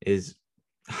 is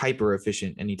hyper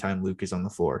efficient anytime Luke is on the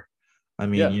floor. I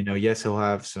mean, yes, he'll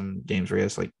have some games where he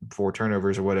has like 4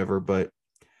 turnovers or whatever, but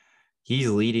he's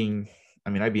leading. I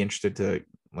mean, I'd be interested to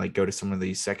like go to some of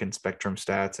these second spectrum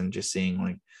stats and just seeing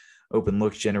like open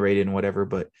looks generated and whatever,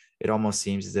 but it almost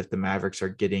seems as if the Mavericks are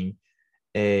getting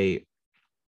a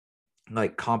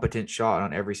like competent shot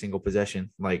on every single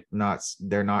possession. Like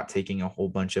they're not taking a whole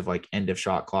bunch of like end of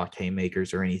shot clock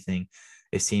haymakers or anything.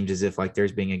 It seems as if like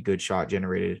there's being a good shot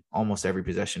generated almost every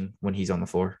possession when he's on the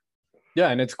floor. Yeah,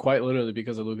 and it's quite literally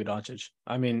because of Luka Doncic.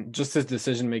 I mean, just his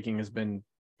decision making has been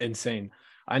insane.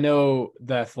 I know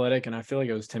The Athletic, and I feel like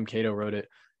it was Tim Cato wrote it,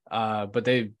 but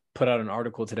they put out an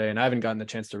article today, and I haven't gotten the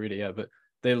chance to read it yet. But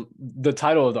the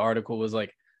title of the article was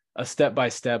like a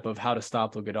step-by-step of how to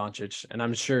stop Luka Doncic, and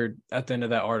I'm sure at the end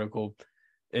of that article,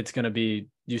 it's going to be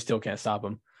you still can't stop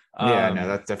him. Yeah, no,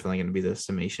 that's definitely going to be the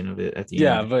summation of it at the end.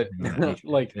 Yeah, but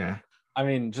like, yeah, I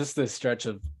mean, just this stretch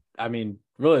of, I mean,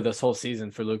 really this whole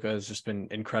season for Luka has just been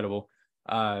incredible.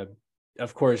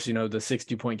 Of course, the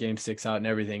 60-point game sticks out and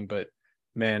everything, but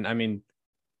man, I mean,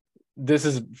 this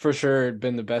has for sure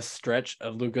been the best stretch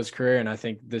of Luka's career, and I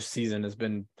think this season has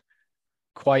been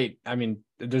quite. I mean,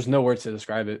 there's no words to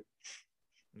describe it.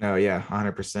 No, yeah,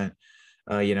 100%.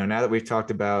 Now that we've talked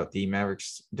about the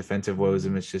Mavericks' defensive woes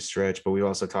amidst this stretch, but we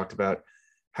also talked about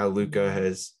how Luka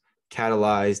has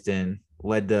catalyzed and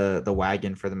led the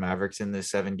wagon for the Mavericks in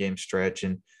this 7-game stretch,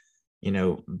 and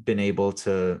been able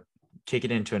to kick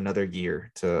it into another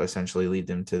gear to essentially lead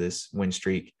them to this win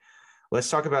streak. Let's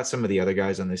talk about some of the other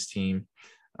guys on this team.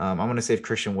 I'm going to save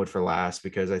Christian Wood for last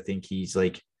because I think he's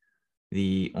like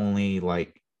the only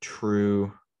like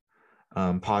true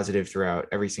positive throughout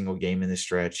every single game in this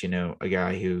stretch. A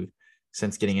guy who,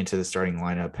 since getting into the starting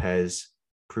lineup, has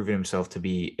proven himself to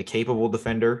be a capable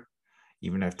defender,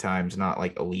 even at times not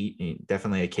like elite,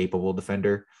 definitely a capable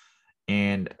defender,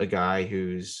 and a guy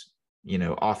who's,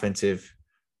 offensive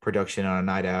production on a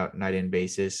night out, night in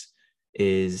basis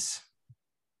is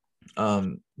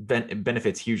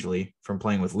benefits hugely from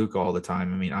playing with Luka all the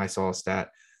time. I mean, I saw a stat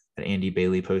that Andy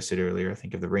Bailey posted earlier, I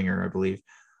think of the Ringer, I believe,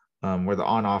 where the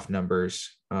on-off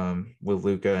numbers with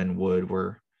Luka and Wood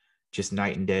were just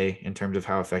night and day in terms of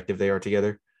how effective they are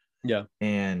together. Yeah.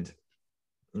 And,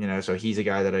 so he's a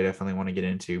guy that I definitely want to get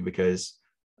into because,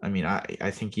 I mean,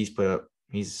 I think he's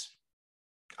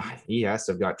he has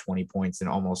to have got 20 points in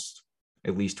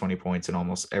at least 20 points in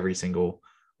almost every single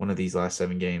one of these last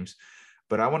 7 games.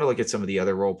 But I want to look at some of the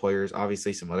other role players.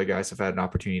 Obviously, some other guys have had an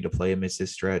opportunity to play amidst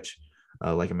this stretch,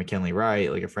 like a McKinley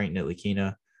Wright, like a Frank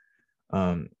Ntilikina.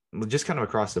 Just kind of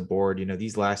across the board,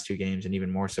 these last 2 games, and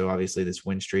even more so, obviously, this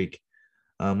win streak.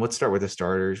 Let's start with the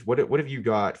starters. What have you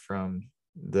got from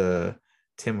the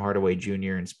Tim Hardaway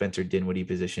Jr. and Spencer Dinwiddie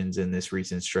positions in this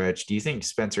recent stretch? Do you think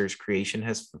Spencer's creation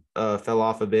has fell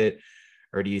off a bit,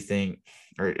 or do you think,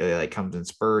 or like comes in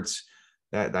spurts?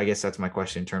 That, I guess that's my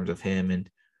question in terms of him.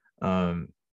 And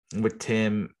with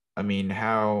Tim, I mean,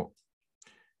 how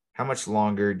much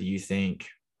longer do you think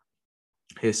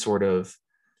his sort of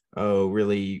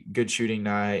really good shooting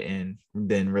night and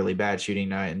then really bad shooting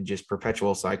night and just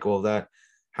perpetual cycle of that,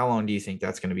 how long do you think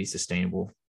that's going to be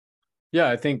sustainable?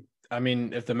 Yeah, I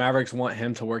mean, if the Mavericks want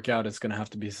him to work out, it's going to have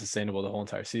to be sustainable the whole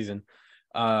entire season.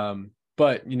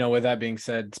 But, with that being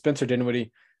said, Spencer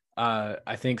Dinwiddie,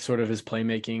 I think sort of his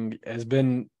playmaking has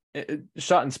been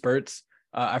shot in spurts.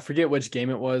 I forget which game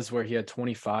it was where he had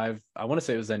 25. I want to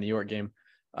say it was that New York game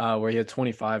where he had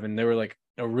 25, and they were like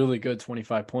a really good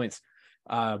 25 points.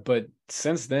 But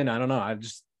since then, I don't know.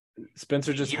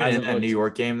 Spencer just even hasn't in that New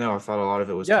York game, though, I thought a lot of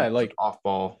it was like off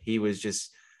ball. He was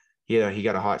just, he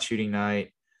got a hot shooting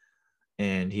night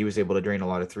and he was able to drain a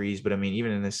lot of threes. But I mean,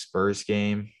 even in this Spurs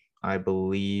game, I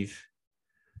believe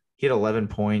he had 11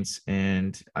 points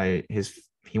and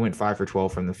he went 5 for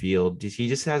 12 from the field. He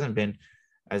just hasn't been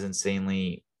as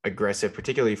insanely aggressive,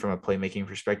 particularly from a playmaking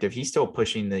perspective. He's still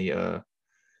pushing the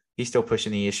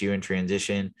issue in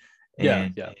transition,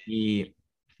 and he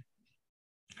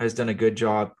has done a good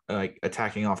job like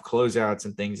attacking off closeouts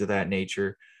and things of that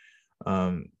nature.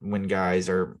 When guys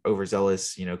are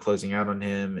overzealous, closing out on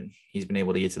him, and he's been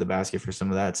able to get to the basket for some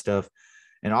of that stuff.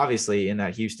 And obviously in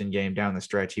that Houston game down the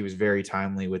stretch, he was very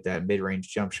timely with that mid-range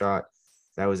jump shot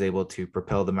that was able to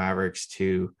propel the Mavericks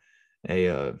to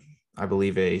I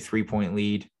believe a 3-point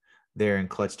lead there in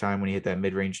clutch time when he hit that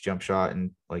mid-range jump shot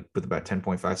and like with about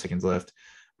 10.5 seconds left.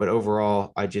 But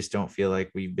overall, I just don't feel like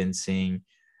we've been seeing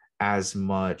as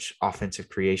much offensive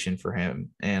creation for him.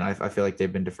 And I feel like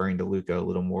they've been deferring to Luka a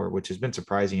little more, which has been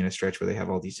surprising in a stretch where they have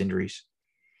all these injuries.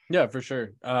 Yeah, for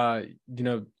sure.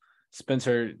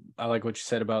 Spencer, I like what you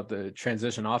said about the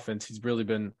transition offense. He's really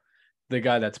been the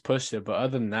guy that's pushed it. But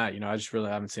other than that, I just really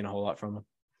haven't seen a whole lot from him.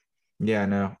 Yeah,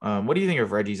 no. What do you think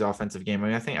of Reggie's offensive game? I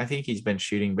mean, I think he's been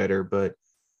shooting better, but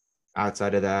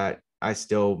outside of that, I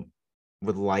still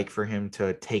would like for him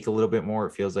to take a little bit more.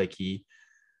 It feels like he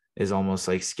is almost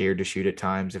like scared to shoot at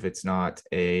times if it's not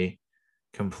a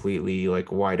completely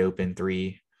like wide open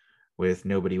 3 with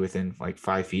nobody within like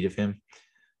 5 feet of him.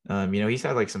 He's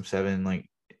had like some 7, like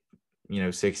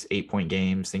 6-8 point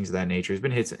games, things of that nature. He's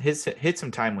been hit some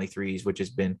timely threes, which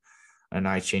has been a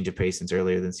nice change of pace since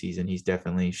earlier this season. He's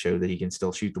definitely showed that he can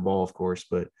still shoot the ball, of course,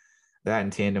 but that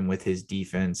in tandem with his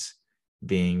defense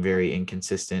being very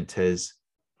inconsistent has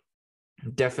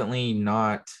definitely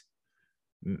not,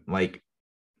 like,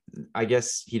 I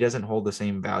guess he doesn't hold the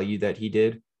same value that he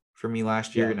did for me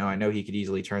last year. Now, I know he could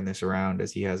easily turn this around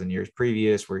as he has in years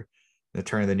previous, where the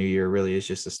turn of the new year really is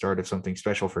just the start of something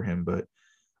special for him. But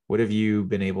what have you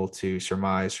been able to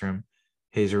surmise from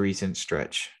his recent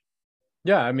stretch?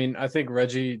 Yeah, I mean, I think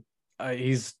Reggie,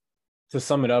 to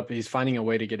sum it up, he's finding a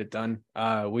way to get it done.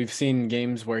 We've seen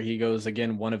games where he goes,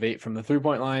 again, 1 of 8 from the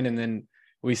 3-point line. And then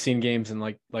we've seen games in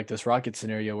like this Rocket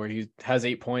scenario where he has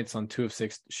 8 points on 2 of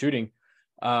 6 shooting.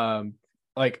 I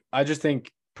just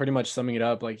think, pretty much summing it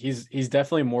up, like he's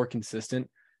definitely more consistent.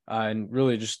 And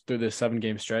really just through this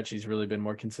 7-game stretch, he's really been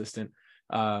more consistent.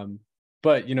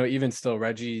 But, even still,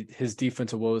 Reggie, his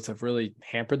defensive woes have really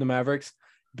hampered the Mavericks,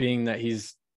 being that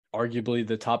he's arguably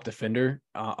the top defender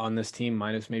on this team,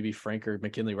 minus maybe Frank or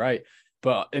McKinley Wright.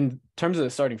 But in terms of the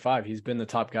starting 5, he's been the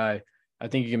top guy. I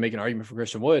think you can make an argument for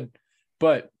Christian Wood.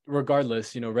 But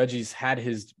regardless, Reggie's had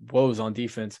his woes on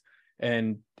defense,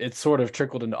 and it's sort of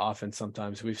trickled into offense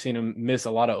sometimes. We've seen him miss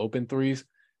a lot of open threes,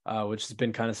 which has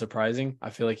been kind of surprising. I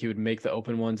feel like he would make the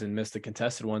open ones and miss the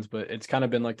contested ones, but it's kind of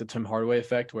been like the Tim Hardaway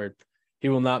effect, where he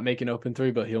will not make an open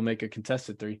 3, but he'll make a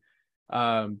contested 3.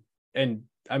 And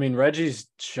I mean, Reggie's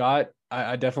shot,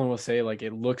 I definitely will say, like,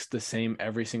 it looks the same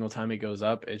every single time it goes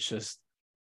up. It's just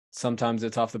sometimes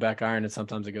it's off the back iron and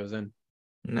sometimes it goes in.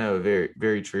 No, very,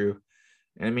 very true.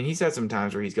 And I mean, he's had some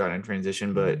times where he's gotten in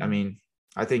transition, but I mean,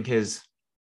 I think his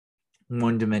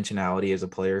one-dimensionality as a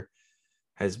player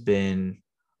has been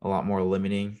a lot more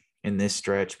limiting in this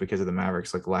stretch because of the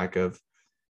Mavericks, like lack of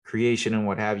creation and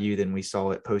what have you, than we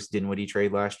saw at post Dinwiddie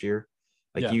trade last year.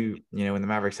 Like when the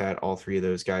Mavericks had all 3 of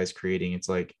those guys creating, it's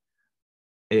like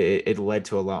it led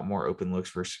to a lot more open looks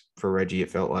for Reggie,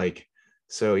 it felt like.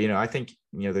 So, I think,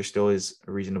 there still is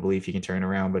a reason to believe he can turn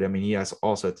around. But, I mean, he has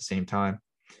also at the same time,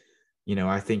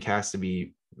 I think has to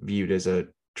be viewed as a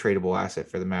tradable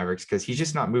asset for the Mavericks because he's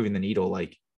just not moving the needle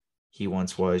like he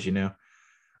once was.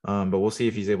 But we'll see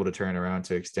if he's able to turn around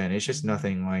to extend. It's just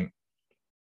nothing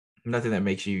that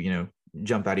makes you,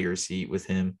 jump out of your seat with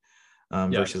him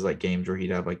versus like games where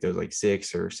he'd have like those like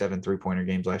 6 or 7 3-pointer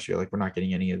games last year. Like we're not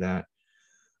getting any of that.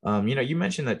 You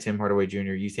mentioned that Tim Hardaway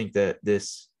Jr., you think that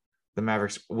the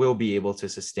Mavericks will be able to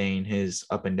sustain his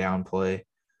up and down play.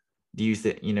 Do you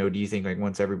think like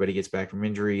once everybody gets back from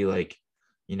injury, like,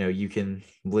 you can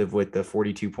live with the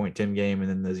 42-point Tim game and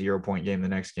then the 0-point game the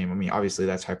next game? I mean, obviously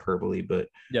that's hyperbole, but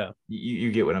yeah,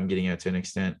 you get what I'm getting at to an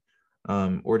extent.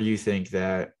 Or do you think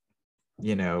that,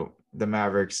 the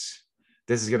Mavericks,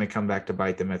 this is going to come back to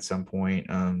bite them at some point,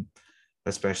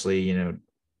 especially,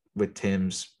 with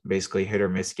Tim's basically hit or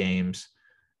miss games.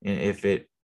 And if it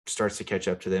starts to catch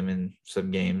up to them in some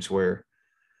games where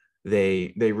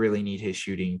they really need his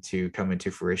shooting to come into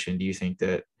fruition, do you think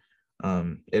that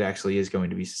it actually is going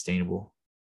to be sustainable?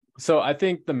 So I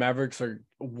think the Mavericks are,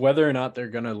 whether or not they're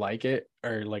going to like it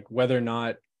or like whether or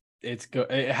not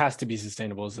it has to be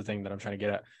sustainable is the thing that I'm trying to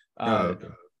get at.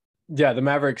 Yeah, the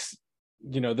Mavericks,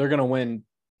 they're going to win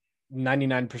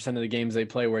 99% of the games they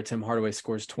play where Tim Hardaway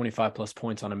scores 25 plus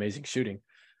points on amazing shooting.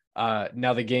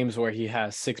 Now the games where he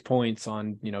has 6 points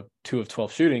on, 2 of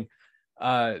 12 shooting,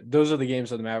 those are the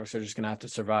games that the Mavericks are just going to have to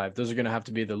survive. Those are going to have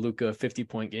to be the Luka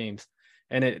 50-point games.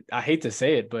 And I hate to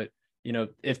say it, but,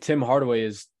 if Tim Hardaway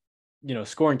is,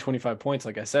 scoring 25 points,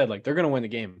 like I said, like they're going to win the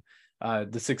game.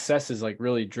 The success is like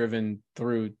really driven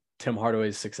through Tim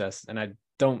Hardaway's success. And I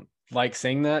don't like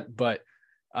saying that, but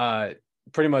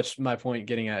pretty much my point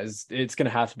getting at is it's going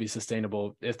to have to be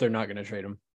sustainable if they're not going to trade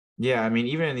him. Yeah, I mean,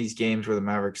 even in these games where the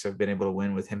Mavericks have been able to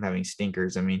win with him having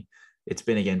stinkers, I mean, it's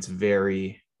been against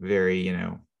very, very,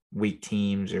 weak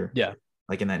teams, or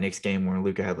like in that Knicks game where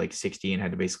Luka had like 60 and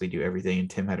had to basically do everything, and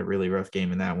Tim had a really rough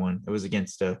game in that one. It was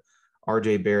against a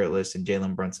RJ Barrett-less and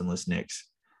Jalen Brunson-less Knicks.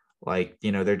 Like,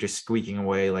 they're just squeaking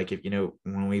away. Like if,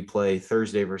 when we play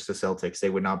Thursday versus the Celtics, they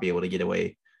would not be able to get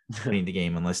away winning the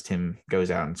game unless Tim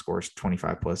goes out and scores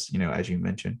 25 plus, as you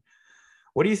mentioned.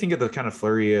 What do you think of the kind of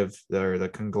flurry of the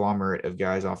conglomerate of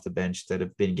guys off the bench that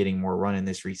have been getting more run in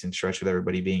this recent stretch with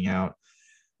everybody being out?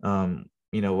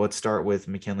 Let's start with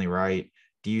McKinley Wright.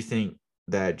 Do you think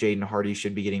that Jaden Hardy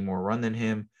should be getting more run than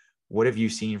him? What have you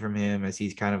seen from him as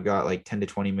he's kind of got like 10 to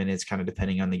 20 minutes, kind of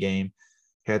depending on the game?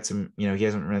 He hasn't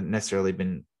necessarily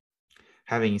been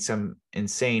having some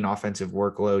insane offensive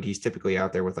workload. He's typically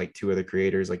out there with like 2 other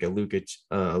creators, like a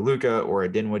Luka or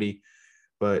a Dinwiddie,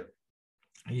 but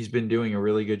he's been doing a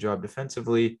really good job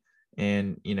defensively.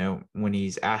 And, when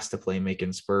he's asked to play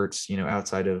making spurts,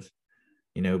 outside of,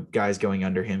 guys going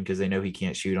under him because they know he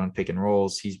can't shoot on pick and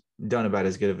rolls, he's done about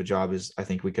as good of a job as I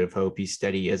think we could have hoped. He's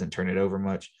steady, he hasn't turned it over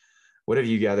much. What have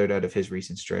you gathered out of his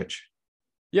recent stretch?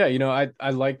 Yeah, I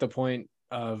like the point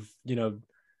of,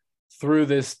 through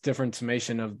this different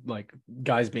summation of like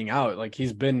guys being out, like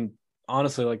he's been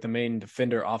honestly like the main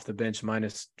defender off the bench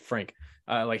minus Frank.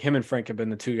 Like him and Frank have been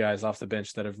the 2 guys off the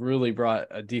bench that have really brought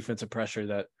a defensive pressure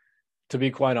that, to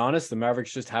be quite honest, the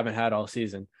Mavericks just haven't had all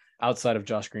season outside of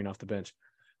Josh Green off the bench.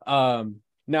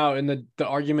 Now in the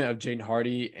argument of Jaden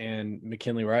Hardy and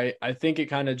McKinley Wright, I think it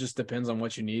kind of just depends on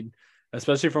what you need,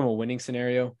 especially from a winning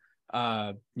scenario.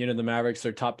 The Mavericks,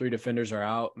 their top 3 defenders are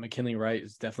out. McKinley Wright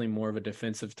is definitely more of a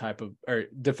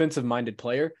defensive minded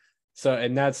player. So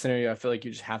in that scenario, I feel like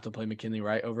you just have to play McKinley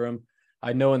Wright over him.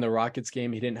 I know in the Rockets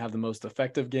game, he didn't have the most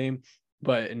effective game,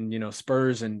 but in,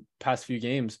 Spurs and past few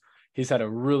games, he's had a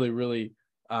really, really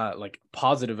like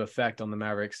positive effect on the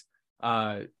Mavericks.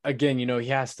 Again, he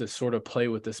has to sort of play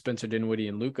with the Spencer Dinwiddie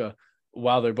and Luka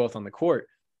while they're both on the court,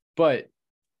 but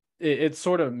it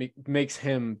sort of makes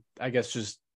him, I guess,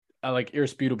 just like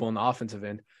irresputable in the offensive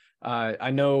end. I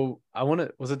know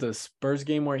was it the Spurs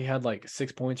game where he had like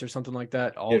 6 points or something like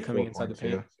that, all coming inside the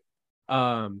paint.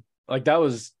 Yeah. Like that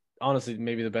was honestly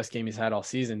maybe the best game he's had all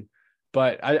season.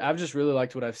 But I've just really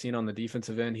liked what I've seen on the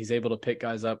defensive end. He's able to pick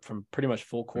guys up from pretty much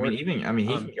full court. He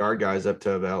can guard guys up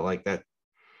to about like that.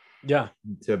 Yeah.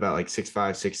 To about like 6'5",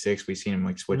 6'6". We've seen him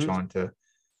like switch on to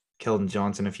Keldon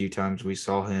Johnson a few times. We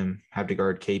saw him have to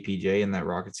guard KPJ in that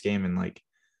Rockets game. And like,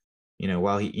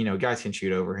 while he, guys can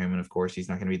shoot over him. And of course, he's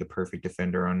not going to be the perfect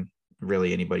defender on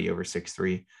really anybody over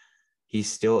 6'3".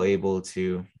 He's still able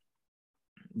to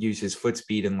use his foot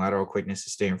speed and lateral quickness to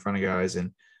stay in front of guys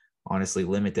and honestly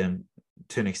limit them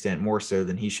to an extent more so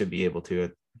than he should be able to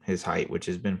at his height, which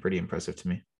has been pretty impressive to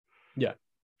me. Yeah.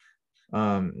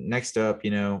 Next up, we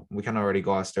kind of already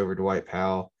glossed over Dwight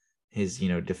Powell, his,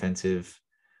 defensive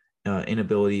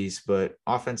inabilities, but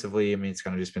offensively, I mean, it's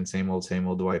kind of just been same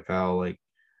old Dwight Powell. Like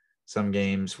some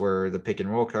games where the pick and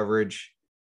roll coverage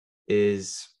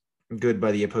is good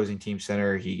by the opposing team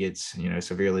center, he gets,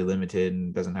 severely limited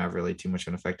and doesn't have really too much of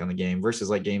an effect on the game versus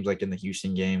like games like in the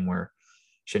Houston game where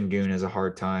Şengün has a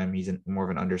hard time. He's more of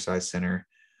an undersized center,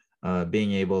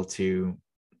 being able to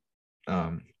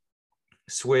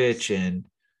switch and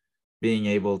being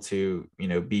able to,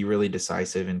 be really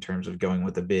decisive in terms of going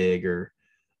with the big or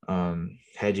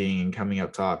hedging and coming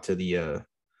up top to the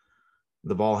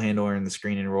ball handler and the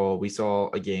screen and roll. We saw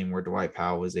a game where Dwight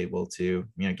Powell was able to,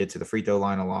 get to the free throw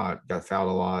line a lot, got fouled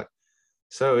a lot.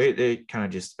 So it kind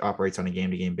of just operates on a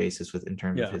game-to-game basis in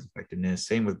terms of his effectiveness.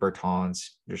 Same with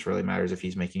Bertans. Just really matters if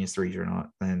he's making his threes or not.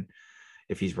 And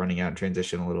if he's running out in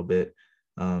transition a little bit.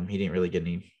 He didn't really get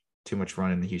too much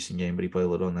run in the Houston game, but he played a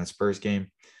little in that Spurs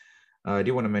game. I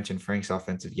do want to mention Frank's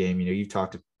offensive game. You've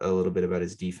talked a little bit about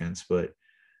his defense, but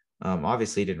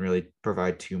obviously didn't really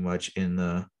provide too much in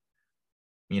the,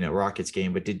 Rockets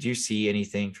game. But did you see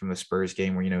anything from the Spurs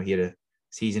game where, he had a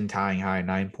season-tying high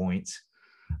 9 points?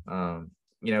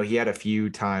 He had a few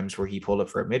times where he pulled up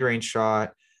for a mid-range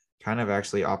shot, kind of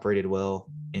actually operated well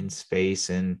in space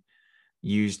and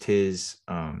used his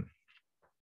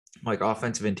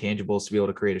offensive intangibles to be able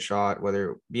to create a shot,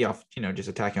 whether it be off, just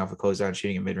attacking off a closeout,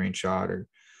 shooting a mid-range shot, or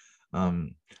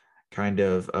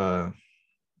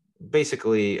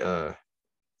basically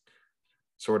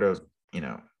sort of,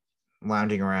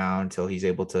 lounging around until he's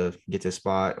able to get to a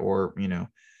spot, or,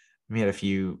 we had a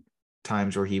few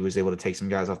times where he was able to take some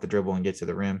guys off the dribble and get to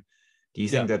the rim. Do you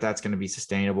think that that's going to be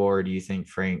sustainable, or do you think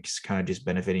Frank's kind of just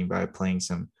benefiting by playing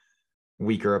some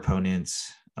weaker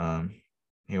opponents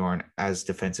who aren't as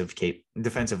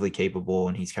defensively capable,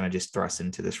 and he's kind of just thrust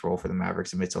into this role for the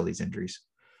Mavericks amidst all these injuries?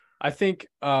 I think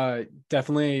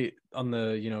definitely on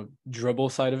the, dribble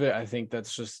side of it, I think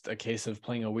that's just a case of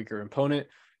playing a weaker opponent.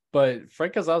 But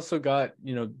Frank has also got,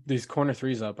 these corner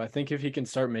threes up. I think if he can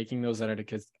start making those at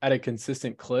a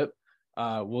consistent clip,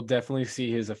 we'll definitely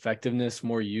see his effectiveness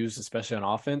more used, especially on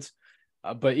offense.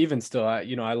 But even still, I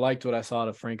liked what I saw out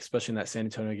of Frank, especially in that San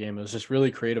Antonio game. It was just really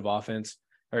creative offense,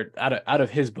 or out of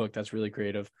his book, that's really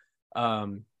creative.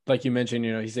 Like you mentioned,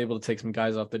 he's able to take some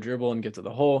guys off the dribble and get to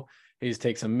the hole. He's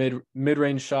take some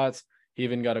mid-range shots. He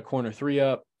even got a corner three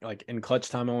up, like in clutch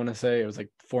time, I want to say. It was like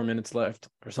 4 minutes left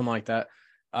or something like that.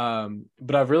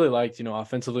 But I've really liked,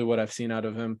 offensively what I've seen out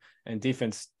of him, and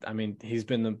defense. I mean, he's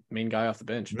been the main guy off the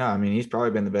bench. No, I mean, he's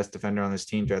probably been the best defender on this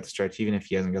team throughout the stretch, even if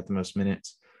he hasn't got the most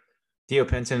minutes. Theo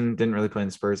Pinson didn't really play in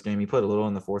the Spurs game. He played a little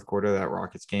in the fourth quarter of that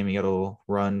Rockets game. He got a little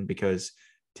run because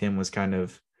Tim was kind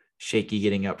of shaky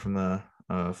getting up from the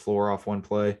floor off one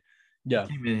play. Yeah.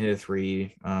 He came in and hit a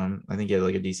three. I think he had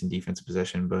like a decent defensive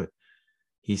possession, but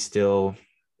he still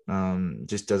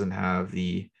just doesn't have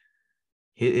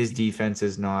his defense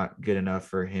is not good enough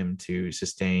for him to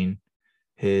sustain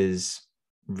his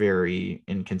very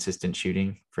inconsistent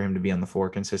shooting. For him to be on the floor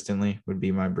consistently would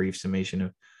be my brief summation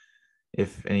of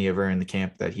if any of are in the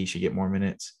camp that he should get more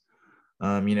minutes.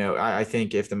 I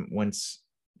think once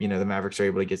the Mavericks are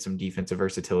able to get some defensive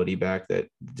versatility back, that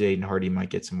Jaden Hardy might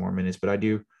get some more minutes. But I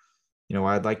do,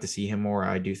 I'd like to see him more.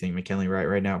 I do think McKinley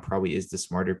right now probably is the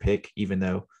smarter pick, even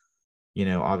though,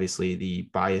 obviously the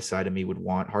bias side of me would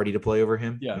want Hardy to play over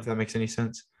him, if that makes any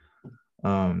sense.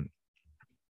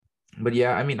 But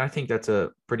yeah, I mean, I think that's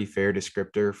a pretty fair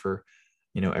descriptor for,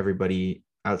 everybody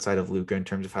outside of Luka in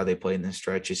terms of how they play in this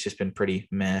stretch. It's just been pretty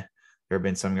meh. There have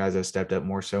been some guys that have stepped up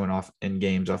more so in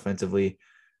games offensively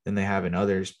than they have in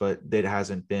others, but it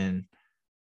hasn't been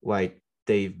like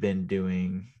they've been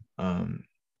doing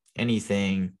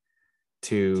anything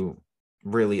to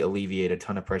really alleviate a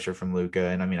ton of pressure from Luka.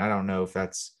 And I mean, I don't know if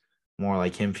that's more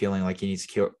like him feeling like he needs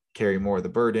to carry more of the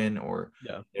burden, or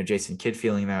Jason Kidd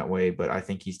feeling that way, but I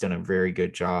think he's done a very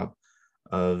good job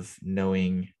of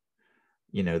knowing,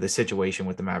 the situation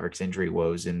with the Mavericks injury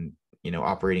woes and,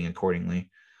 operating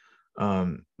accordingly.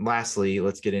 Lastly,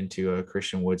 let's get into a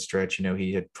Christian Wood stretch.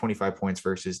 He had 25 points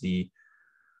versus the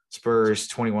Spurs,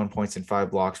 21 points and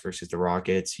 5 blocks versus the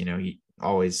Rockets. He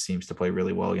always seems to play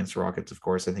really well against the Rockets. Of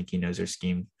course, I think he knows their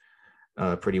scheme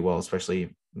pretty well,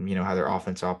 especially, how their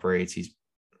offense operates. He's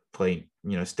playing,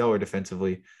 stellar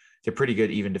defensively. They're pretty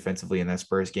good even defensively in that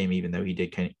Spurs game, even though he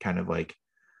did kind of like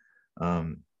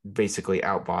basically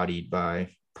outbodied by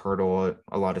Pirtle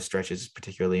a lot of stretches,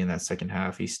 particularly in that second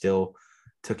half. He still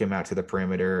took him out to the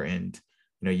perimeter and,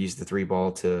 used the 3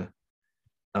 ball to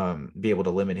be able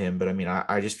to limit him. But I mean,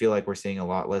 I just feel like we're seeing a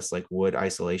lot less like Wood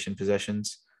isolation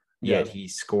possessions yet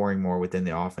he's scoring more within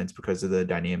the offense because of the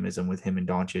dynamism with him and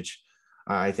Doncic.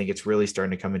 I think it's really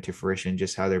starting to come into fruition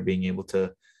just how they're being able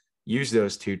to use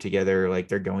those two together. Like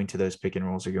they're going to those pick and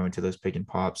rolls, they're going to those pick and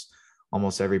pops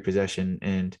almost every possession.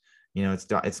 And,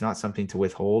 it's not something to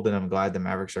withhold. And I'm glad the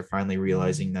Mavericks are finally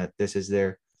realizing that this is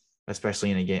their,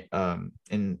 especially in a game,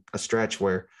 in a stretch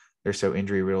where they're so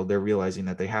injury riddled, they're realizing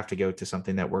that they have to go to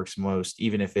something that works most,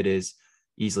 even if it is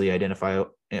easily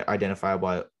identifiable.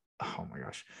 Oh my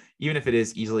gosh, even if it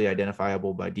is easily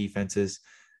identifiable by defenses,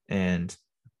 and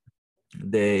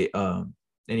they,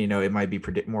 it might be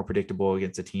more predictable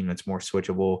against a team that's more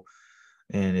switchable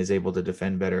and is able to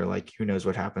defend better. Like who knows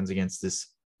what happens against this,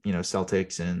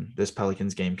 Celtics and this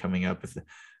Pelicans game coming up,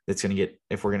 if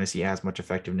we're going to see as much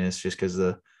effectiveness, just because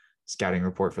the scouting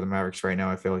report for the Mavericks right now,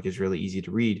 I feel like is really easy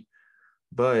to read.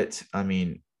 But I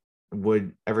mean,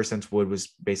 ever since Wood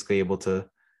was basically able to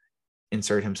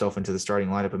insert himself into the starting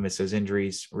lineup amidst those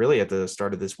injuries, really at the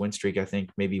start of this win streak, I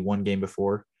think maybe one game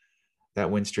before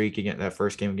that win streak, again, that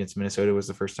first game against Minnesota was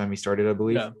the first time he started, I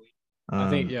believe. Yeah, I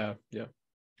think, yeah.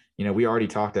 We already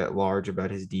talked at large about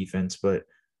his defense, but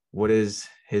what is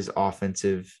his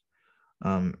offensive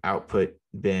output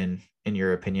been, in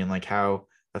your opinion? Like how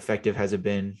effective has it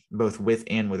been both with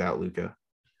and without Luka?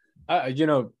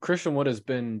 Christian Wood has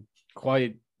been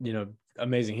quite,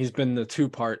 amazing. He's been the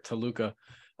two-part to Luka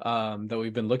that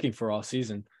we've been looking for all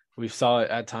season. We saw it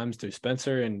at times through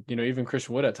Spencer and, even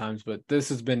Christian Wood at times, but this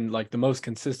has been like the most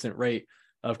consistent rate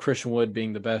of Christian Wood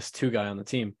being the best two guy on the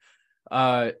team.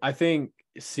 I think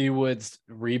Seawood's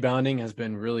rebounding has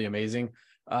been really amazing.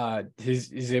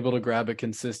 He's able to grab a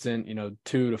consistent,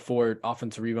 2 to 4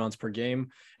 offensive rebounds per game,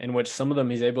 in which some of them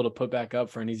he's able to put back up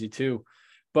for an easy 2.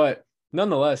 But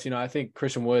nonetheless, I think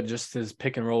Christian Wood, just his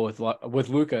pick and roll with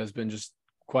Luka has been just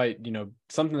quite,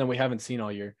 something that we haven't seen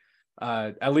all year.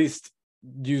 At least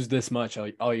used this much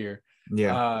all year.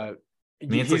 Yeah.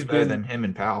 It's better than him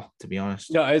and Powell, to be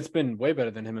honest. No, it's been way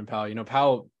better than him and Powell.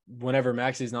 Powell, whenever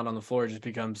Maxi's not on the floor, just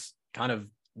becomes kind of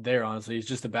there, honestly. He's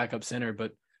just a backup center,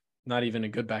 but not even a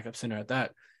good backup center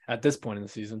at this point in the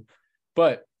season.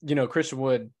 But, Christian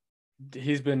Wood,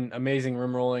 he's been amazing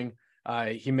rim rolling.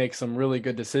 He makes some really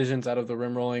good decisions out of the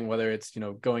rim rolling, whether it's,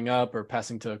 going up or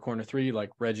passing to a corner three like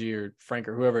Reggie or Frank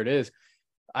or whoever it is.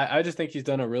 I just think he's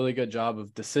done a really good job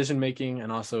of decision making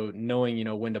and also knowing,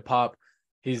 when to pop.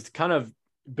 He's kind of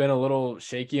been a little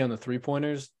shaky on the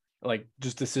 3-pointers, like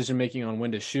just decision making on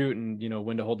when to shoot and,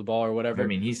 when to hold the ball or whatever. I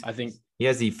mean, he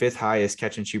has the 5th highest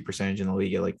catch and shoot percentage in the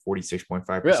league at like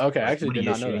 46.5%. Really? Okay, I actually did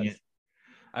not know that.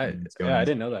 I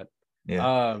didn't know that.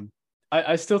 Yeah.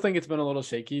 I still think it's been a little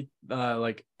shaky.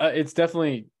 It's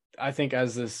definitely, I think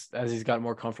as he's got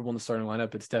more comfortable in the starting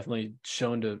lineup, it's definitely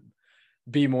shown to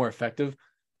be more effective.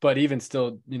 But even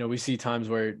still, we see times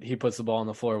where he puts the ball on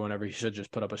the floor whenever he should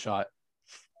just put up a shot.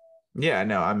 Yeah,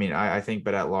 no, I mean, I think,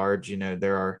 but at large,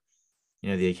 there are,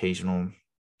 the occasional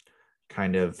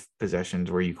kind of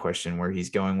possessions where you question where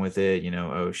he's going with it,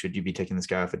 should you be taking this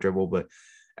guy off a dribble? But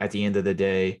at the end of the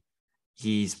day,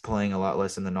 he's playing a lot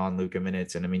less in the non-Luka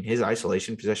minutes. And I mean, his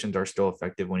isolation possessions are still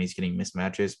effective when he's getting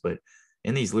mismatches, but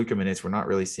in these Luka minutes, we're not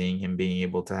really seeing him being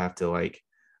able to have to like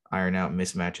iron out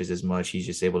mismatches as much. He's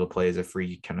just able to play as a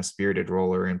free kind of spirited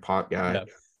roller and pop guy. Yeah.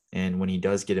 And when he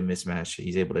does get a mismatch,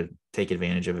 he's able to take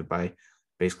advantage of it by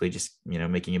basically just,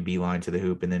 making a beeline to the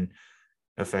hoop and then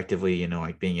effectively,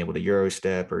 like being able to Euro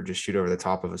step or just shoot over the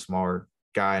top of a smaller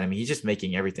guy. And I mean, he's just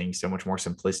making everything so much more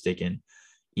simplistic and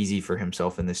easy for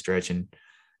himself in this stretch. And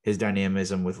his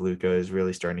dynamism with Luka is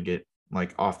really starting to get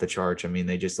like off the charts. I mean,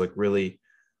 they just work really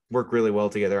well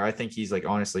together. I think he's like,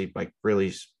 honestly, like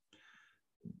really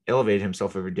elevated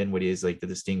himself over Dinwiddie as like the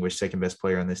distinguished second best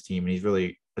player on this team. And he's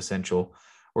really essential.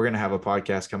 We're going to have a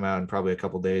podcast come out in probably a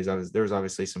couple of days. There was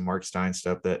obviously some Mark Stein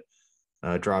stuff that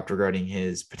dropped regarding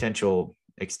his potential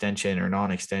extension or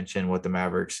non-extension, what the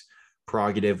Mavericks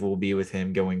prerogative will be with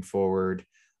him going forward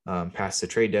past the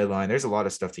trade deadline. There's a lot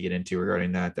of stuff to get into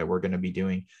regarding that we're going to be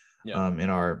doing in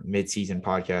our mid-season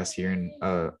podcast here.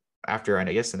 And after, I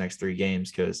guess, the next 3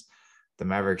 games, because the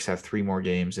Mavericks have 3 more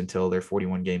games until they're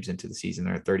 41 games into the season.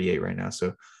 They're at 38 right now.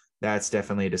 So that's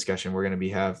definitely a discussion we're going to be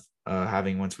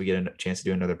having once we get a chance to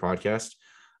do another podcast.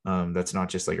 That's not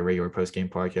just like a regular post-game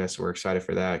podcast. So we're excited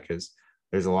for that because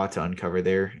there's a lot to uncover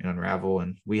there and unravel.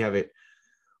 And we have it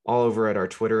all over at our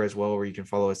Twitter as well, where you can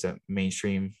follow us at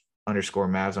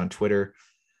mainstream_Mavs on Twitter,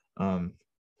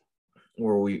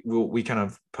 where we kind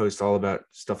of post all about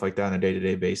stuff like that on a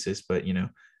day-to-day basis. But,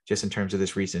 just in terms of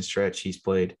this recent stretch, he's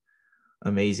played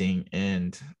amazing.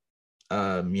 And,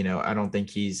 I don't think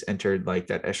he's entered like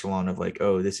that echelon of like,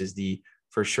 oh, this is the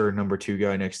for sure number 2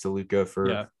 guy next to Luka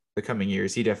for the coming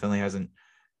years. He definitely hasn't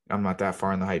I'm not that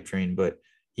far on the hype train, but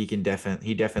he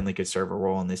definitely could serve a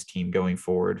role in this team going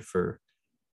forward for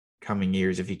coming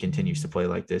years if he continues to play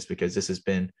like this, because this has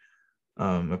been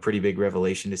a pretty big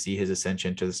revelation to see his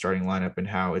ascension to the starting lineup and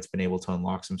how it's been able to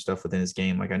unlock some stuff within his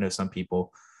game. Like I know some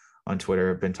people on Twitter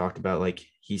have been talked about, like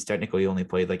he's technically only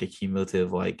played like a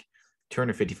cumulative like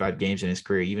 255 games in his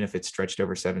career, even if it's stretched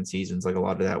over 7 seasons. Like a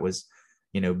lot of that was,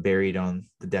 buried on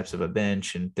the depths of a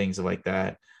bench and things like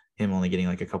that. Him only getting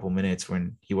like a couple minutes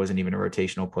when he wasn't even a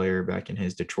rotational player back in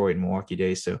his Detroit and Milwaukee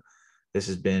days. So this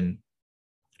has been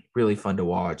really fun to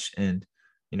watch. And,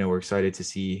 we're excited to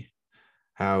see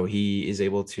how he is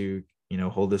able to,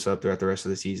 hold this up throughout the rest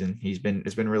of the season. It's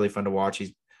been really fun to watch.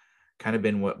 He's kind of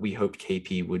been what we hoped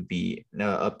KP would be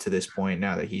up to this point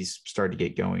now that he's started to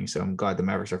get going. So I'm glad the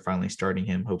Mavericks are finally starting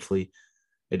him. Hopefully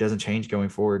it doesn't change going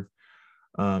forward.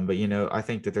 But, I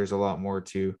think that there's a lot more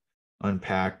to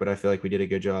unpack, but I feel like we did a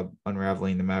good job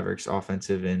unraveling the Mavericks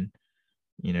offensive and,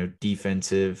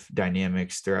 defensive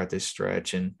dynamics throughout this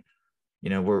stretch. And,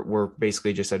 we're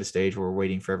basically just at a stage where we're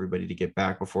waiting for everybody to get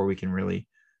back before we can really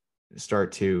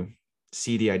start to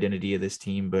see the identity of this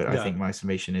team. But I think my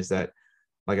summation is that,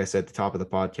 like I said at the top of the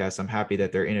podcast, I'm happy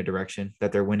that they're in a direction,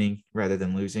 that they're winning rather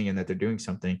than losing, and that they're doing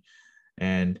something.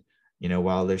 And,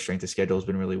 while their strength of schedule has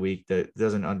been really weak, that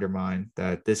doesn't undermine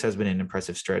that this has been an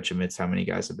impressive stretch amidst how many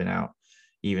guys have been out,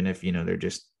 even if, they're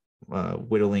just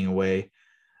whittling away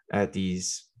at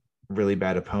these really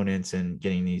bad opponents and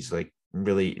getting these like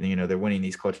really, they're winning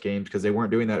these clutch games because they weren't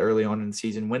doing that early on in the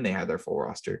season when they had their full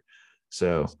roster.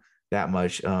 So that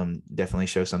much definitely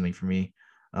shows something for me.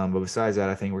 But besides that,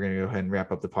 I think we're going to go ahead and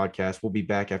wrap up the podcast. We'll be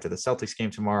back after the Celtics game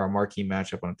tomorrow, a marquee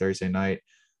matchup on a Thursday night.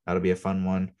 That'll be a fun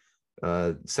one.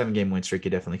 7-game win streak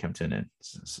could definitely come to an end,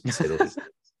 to say the least.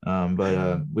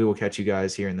 But we will catch you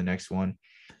guys here in the next one.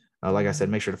 Like I said,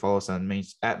 make sure to follow us on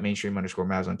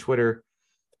 @mainstream_Mavs on Twitter.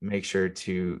 Make sure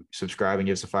to subscribe and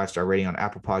give us a 5-star rating on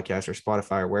Apple Podcasts or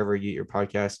Spotify or wherever you get your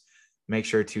podcasts. Make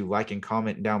sure to like and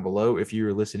comment down below if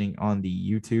you're listening on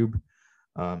the YouTube,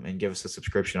 and give us a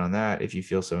subscription on that if you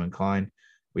feel so inclined.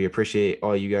 We appreciate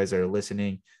all you guys that are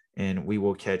listening, and we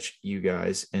will catch you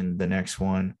guys in the next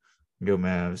one. Go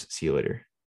Mavs. See you later.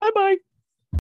 Bye-bye.